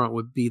restaurant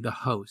would be the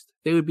host.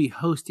 They would be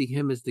hosting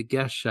him as the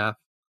guest chef,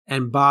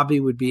 and Bobby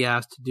would be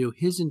asked to do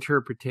his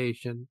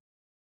interpretation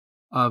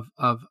of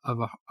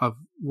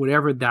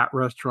whatever that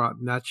restaurant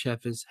and that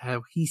chef is,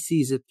 how he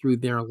sees it through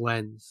their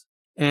lens.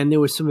 And there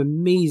was some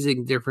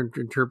amazing different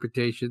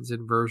interpretations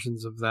and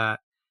versions of that.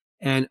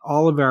 And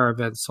all of our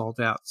events sold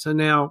out. So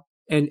now,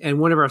 and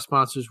one of our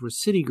sponsors was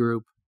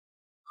Citigroup,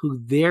 who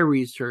their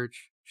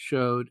research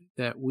showed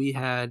that we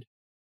had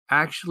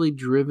actually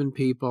driven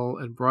people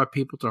and brought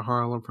people to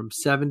Harlem from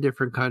 7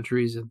 different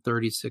countries in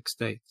 36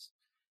 states.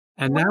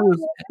 And that was,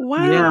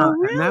 really?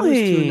 And that was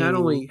through not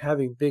only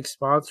having big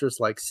sponsors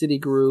like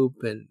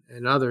Citigroup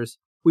and others.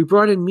 We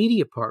brought in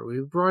media part. We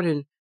brought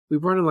in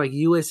like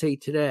USA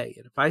Today.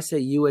 And if I say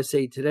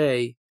USA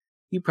Today,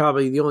 you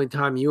probably, the only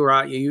time you were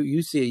out,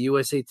 you see a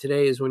USA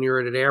Today is when you're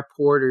at an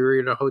airport or you're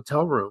in a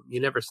hotel room. You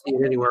never see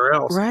it anywhere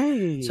else.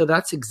 Right. So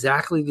that's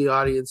exactly the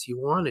audience you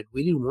wanted.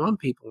 We didn't want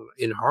people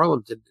in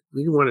Harlem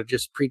we didn't want to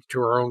just preach to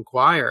our own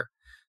choir.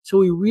 So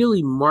we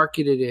really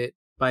marketed it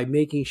by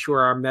making sure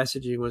our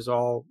messaging was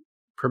all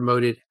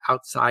promoted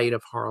outside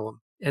of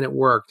Harlem. And it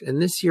worked.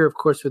 And this year, of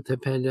course, with the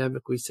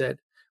pandemic, we said,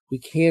 we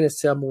can't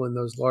assemble in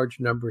those large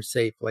numbers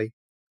safely.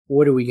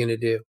 What are we going to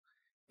do?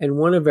 And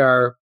one of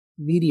our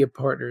media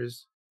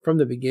partners from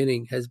the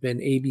beginning has been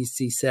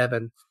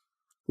ABC7,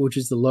 which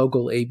is the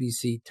local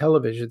ABC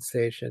television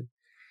station.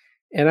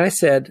 And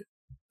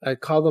I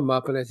called them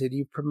up and I said,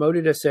 you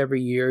promoted us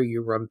every year.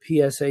 You run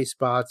PSA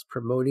spots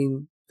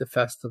promoting the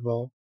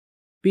festival.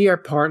 Be our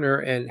partner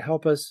and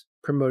help us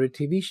promote a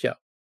TV show.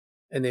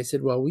 And they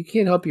said, well, we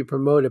can't help you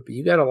promote it, but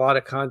you got a lot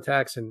of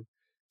contacts and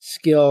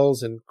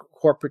skills and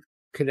corporate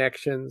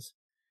connections.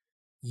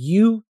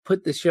 You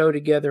put the show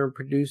together and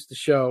produce the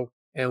show,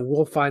 and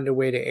we'll find a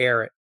way to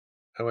air it.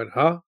 I went,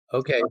 huh?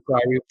 Okay.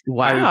 So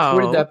I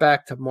reported that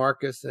back to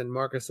Marcus, and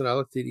Marcus and I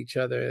looked at each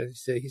other.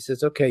 And he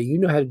says, okay, you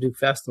know how to do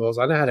festivals.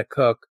 I know how to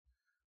cook.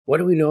 What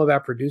do we know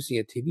about producing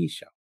a TV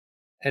show?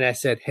 And I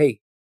said,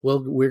 hey,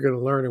 we're going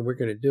to learn and we're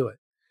going to do it.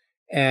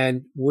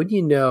 And wouldn't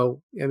you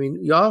know, I mean,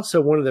 you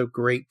also, one of the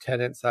great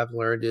tenets I've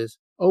learned is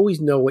always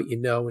know what you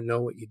know and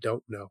know what you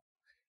don't know,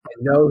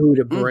 and know who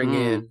to bring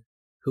in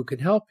who can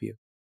help you.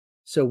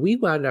 So we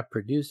wound up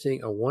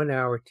producing a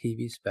 1-hour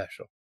TV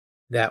special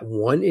that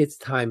won its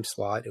time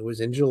slot. It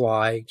was in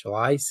July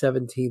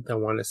 17th, I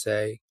want to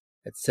say,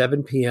 at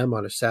 7 p.m.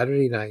 on a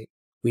Saturday night.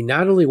 We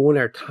not only won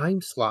our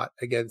time slot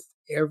against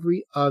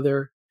every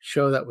other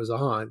show that was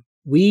on,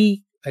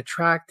 we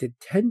attracted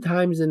 10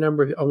 times the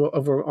number of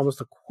over almost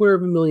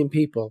 250,000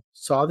 people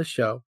saw the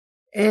show.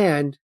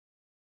 And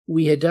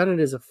we had done it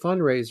as a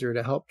fundraiser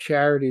to help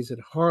charities in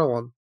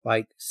Harlem,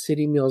 like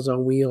City Meals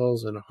on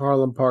Wheels and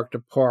Harlem Park to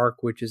Park,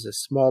 which is a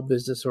small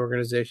business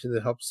organization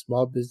that helps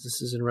small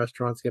businesses and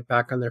restaurants get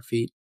back on their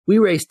feet. We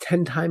raised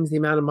 10 times the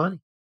amount of money.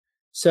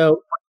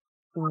 So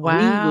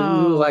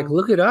wow, we were like,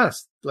 look at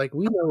us. Like,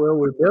 we know what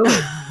we're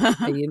doing.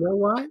 And you know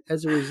what?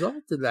 As a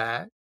result of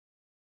that,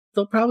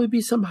 there'll probably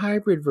be some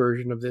hybrid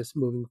version of this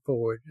moving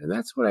forward. And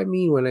that's what I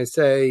mean when I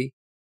say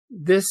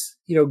this,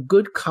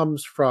 good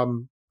comes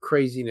from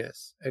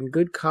craziness and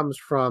good comes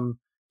from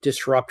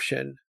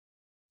disruption.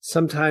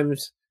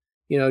 Sometimes,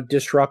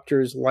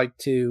 disruptors like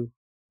to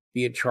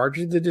be in charge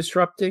of the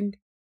disrupting,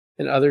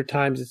 and other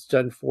times it's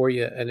done for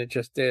you, and it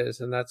just is.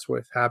 And that's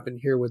what happened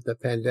here with the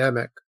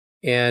pandemic.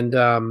 And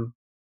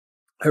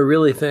I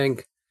really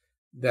think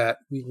that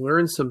we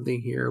learned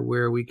something here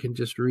where we can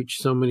just reach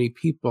so many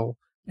people.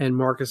 And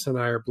Marcus and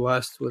I are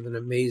blessed with an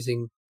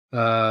amazing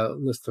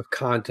list of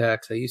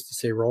contacts. I used to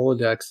say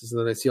Rolodexes, and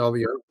then I see all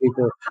the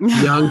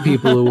young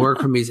people who work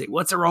for me say,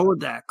 "What's a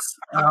Rolodex?"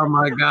 Oh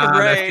my God,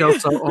 right. I feel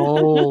so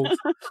old.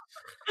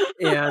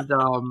 And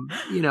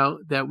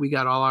that we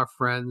got all our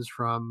friends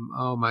from,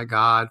 oh my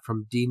God,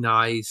 from D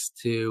Nice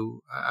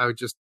to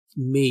just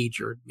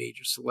major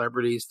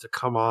celebrities to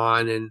come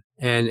on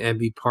and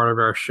be part of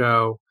our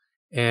show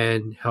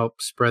and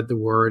help spread the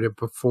word and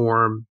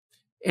perform.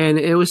 And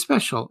it was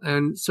special.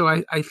 And so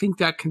I think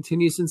that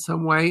continues in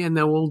some way. And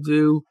then we'll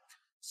do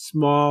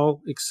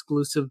small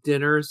exclusive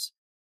dinners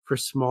for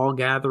small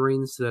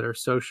gatherings that are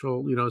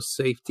social,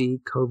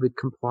 safety, COVID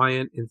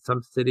compliant in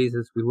some cities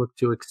as we look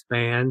to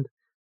expand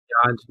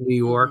beyond New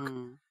York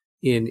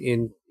in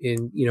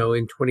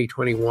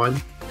 2021.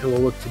 And we'll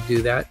look to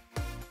do that.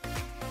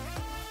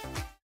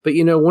 But,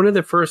 one of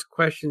the first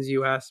questions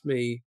you asked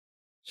me,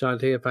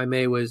 Shantae, if I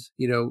may, was,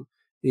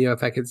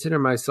 if I consider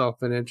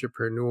myself an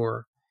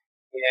entrepreneur.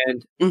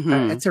 And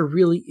that's a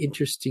really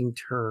interesting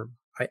term.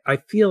 I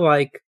feel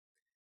like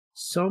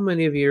so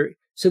many of your,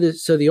 so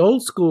the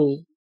old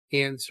school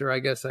answer, I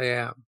guess I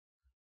am.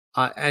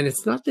 And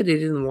it's not that I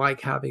didn't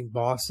like having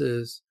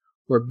bosses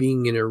or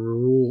being in a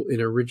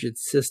rigid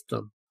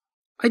system.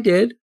 I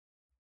did.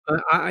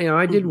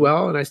 I did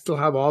well, and I still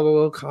have all the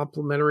little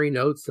complimentary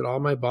notes that all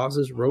my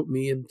bosses wrote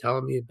me and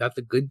telling me about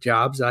the good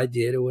jobs I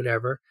did or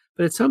whatever.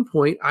 But at some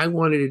point, I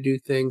wanted to do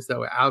things that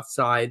were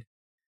outside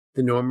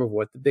the norm of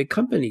what the big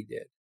company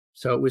did.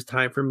 So it was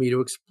time for me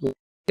to explore.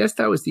 I guess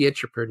that was the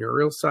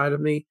entrepreneurial side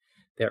of me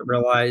that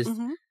realized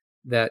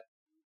that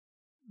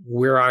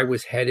where I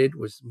was headed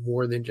was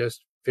more than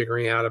just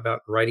figuring out about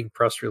writing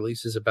press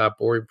releases about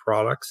boring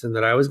products, and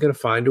that I was going to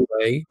find a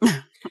way.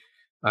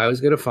 I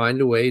was going to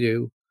find a way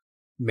to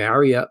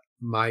marry up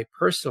my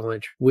personal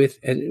interest with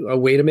a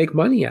way to make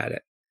money at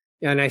it.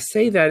 And I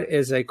say that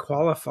as a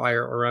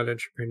qualifier around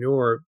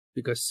entrepreneur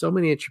because so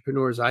many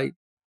entrepreneurs I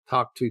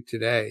talk to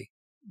today,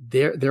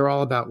 they're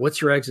all about,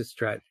 what's your exit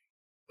strategy?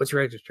 What's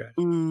your exit strategy?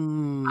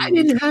 I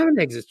didn't have an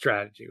exit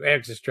strategy.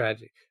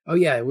 Oh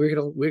yeah, we're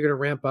gonna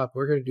ramp up.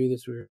 We're gonna do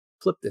this. We're gonna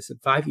flip this in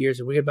 5 years,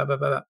 and we're gonna blah, blah,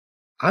 blah, blah.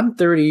 I'm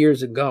 30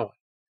 years and going,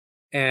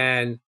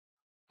 and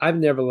I've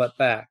never let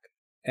back.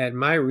 And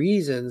my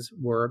reasons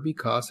were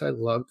because I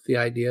loved the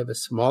idea of a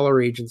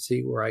smaller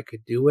agency where I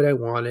could do what I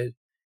wanted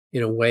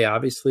in a way,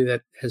 obviously,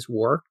 that has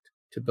worked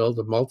to build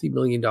a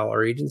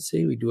multi-million-dollar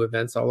agency. We do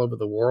events all over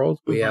the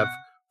world. We have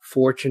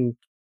Fortune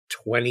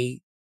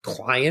 20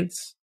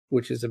 clients,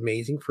 which is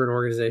amazing for an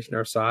organization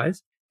our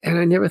size. And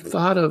I never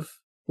thought of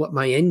what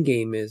my end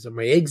game is or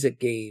my exit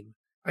game.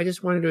 I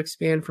just wanted to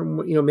expand from,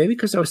 maybe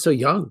because I was so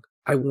young.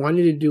 I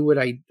wanted to do what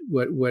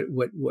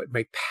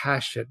my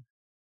passion,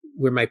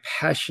 where my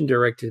passion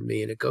directed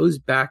me. And it goes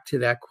back to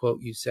that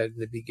quote you said in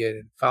the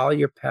beginning: follow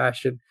your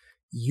passion.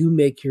 You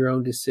make your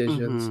own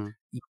decisions.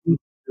 You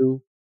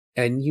do,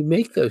 and you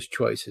make those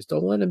choices.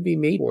 Don't let them be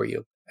made for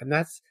you. And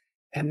that's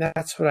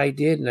what I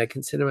did. And I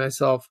consider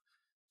myself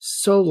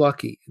so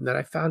lucky in that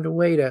I found a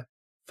way to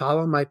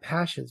follow my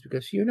passions,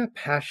 because if you're not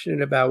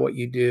passionate about what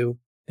you do,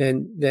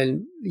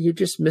 then you're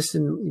just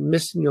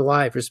missing your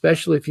life,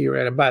 especially if you're,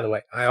 and by the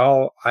way,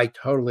 I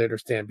totally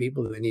understand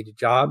people that need a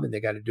job and they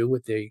got to do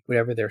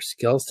whatever their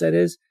skill set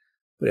is.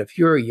 But if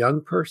you're a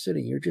young person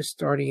and you're just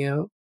starting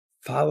out,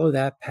 follow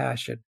that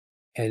passion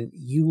and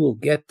you will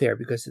get there,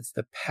 because it's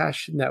the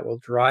passion that will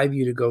drive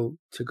you to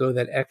go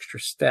that extra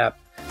step.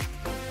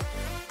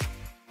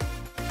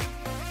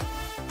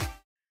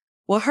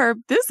 Well, Herb,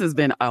 this has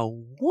been a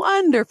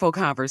wonderful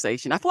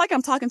conversation. I feel like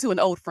I'm talking to an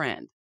old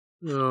friend.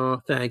 Oh,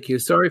 thank you.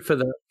 Sorry for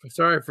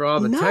all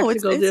the No, technical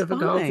it's fine.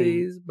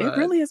 difficulties, It but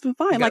really has been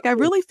fine. you got Like I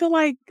me. really feel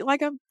like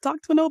I've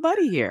talked to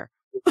nobody here.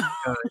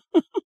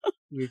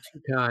 You're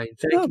too kind.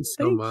 Thank No, you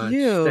so thank much.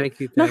 you. Thank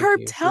you. Now, Thank Herb,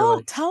 you. tell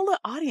Really. tell the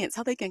audience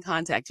how they can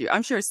contact you.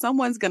 I'm sure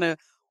someone's gonna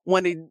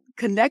want to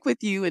connect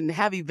with you and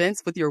have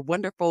events with your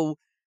wonderful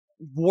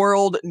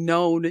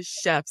world-known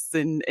chefs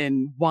and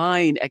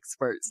wine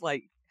experts.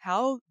 Like,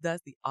 how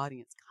does the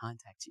audience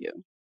contact you?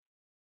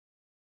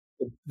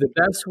 The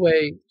best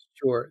way,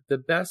 sure. The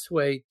best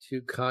way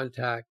to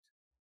contact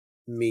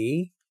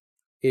me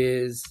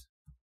is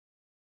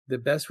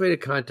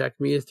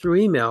through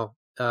email.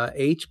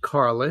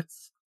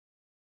 Karlitz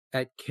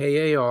at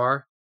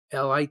Karlitz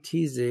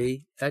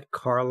at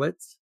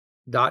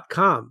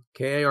Karlitz.com.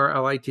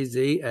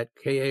 Karlitz at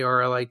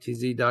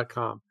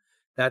Karlitz.com.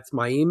 That's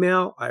my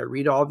email. I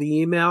read all the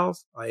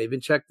emails. I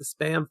even check the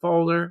spam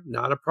folder.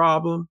 Not a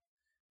problem.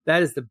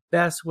 That is the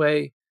best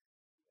way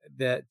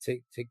that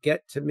to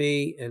get to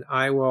me, and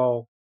I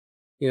will,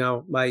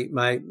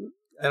 my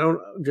I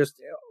don't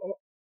just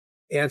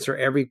answer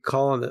every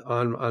call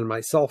on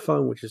my cell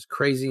phone, which is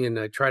crazy, and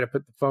I try to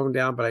put the phone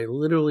down, but I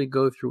literally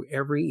go through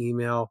every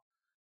email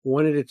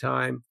one at a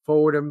time,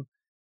 forward them,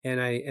 and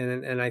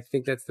I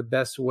think that's the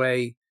best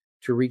way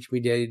to reach me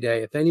day to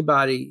day. If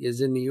anybody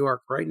is in New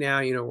York right now,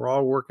 we're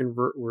all working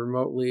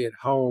remotely at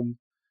home,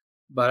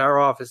 but our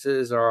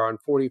offices are on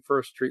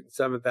 41st Street and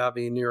 7th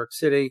Avenue in New York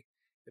City.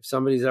 If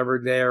somebody's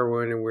ever there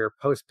when we're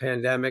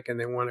post-pandemic and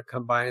they want to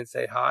come by and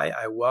say hi,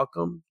 I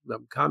welcome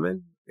them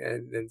coming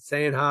and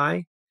saying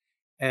hi.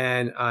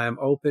 And I'm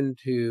open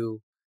to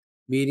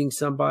meeting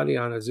somebody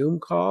on a Zoom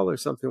call or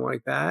something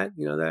like that.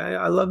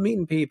 I love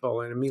meeting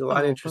people, and I meet a lot of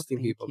Oh, well, interesting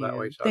thank people that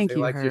way. you. So Thank they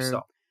you, like Herb.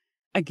 yourself.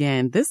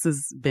 Again, this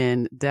has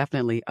been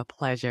definitely a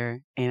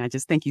pleasure, and I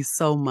just thank you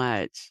so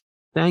much.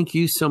 Thank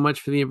you so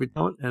much for the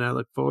invitation, and I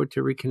look forward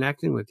to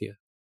reconnecting with you.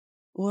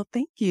 Well,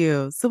 thank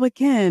you. So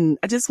again,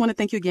 I just want to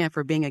thank you again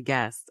for being a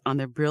guest on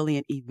the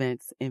Brilliant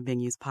Events and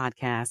Venues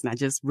podcast. And I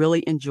just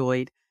really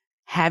enjoyed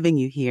having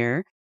you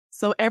here.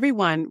 So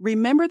everyone,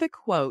 remember the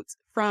quote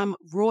from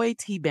Roy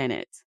T.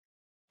 Bennett.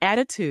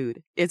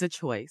 Attitude is a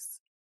choice.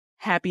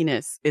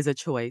 Happiness is a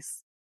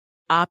choice.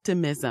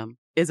 Optimism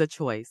is a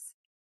choice.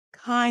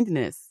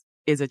 Kindness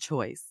is a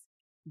choice.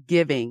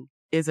 Giving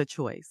is a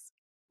choice.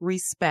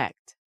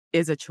 Respect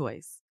is a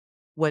choice.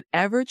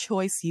 Whatever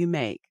choice you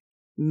make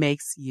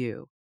makes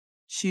you.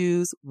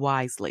 Choose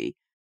wisely.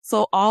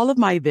 So all of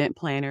my event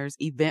planners,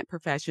 event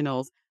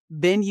professionals,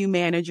 venue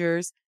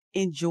managers,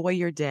 enjoy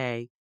your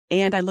day.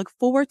 And I look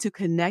forward to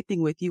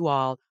connecting with you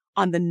all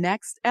on the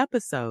next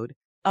episode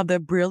of the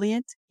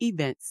Brilliant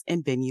Events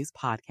and Venues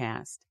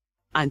podcast.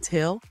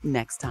 Until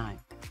next time.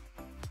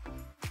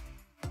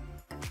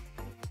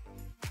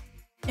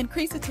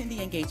 Increase attendee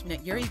engagement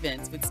at your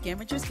events with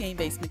Scavenger's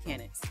game-based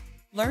mechanics.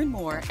 Learn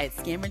more at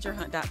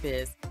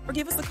scavengerhunt.biz or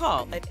give us a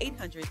call at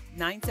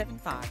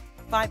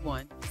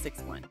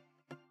 800-975-5161.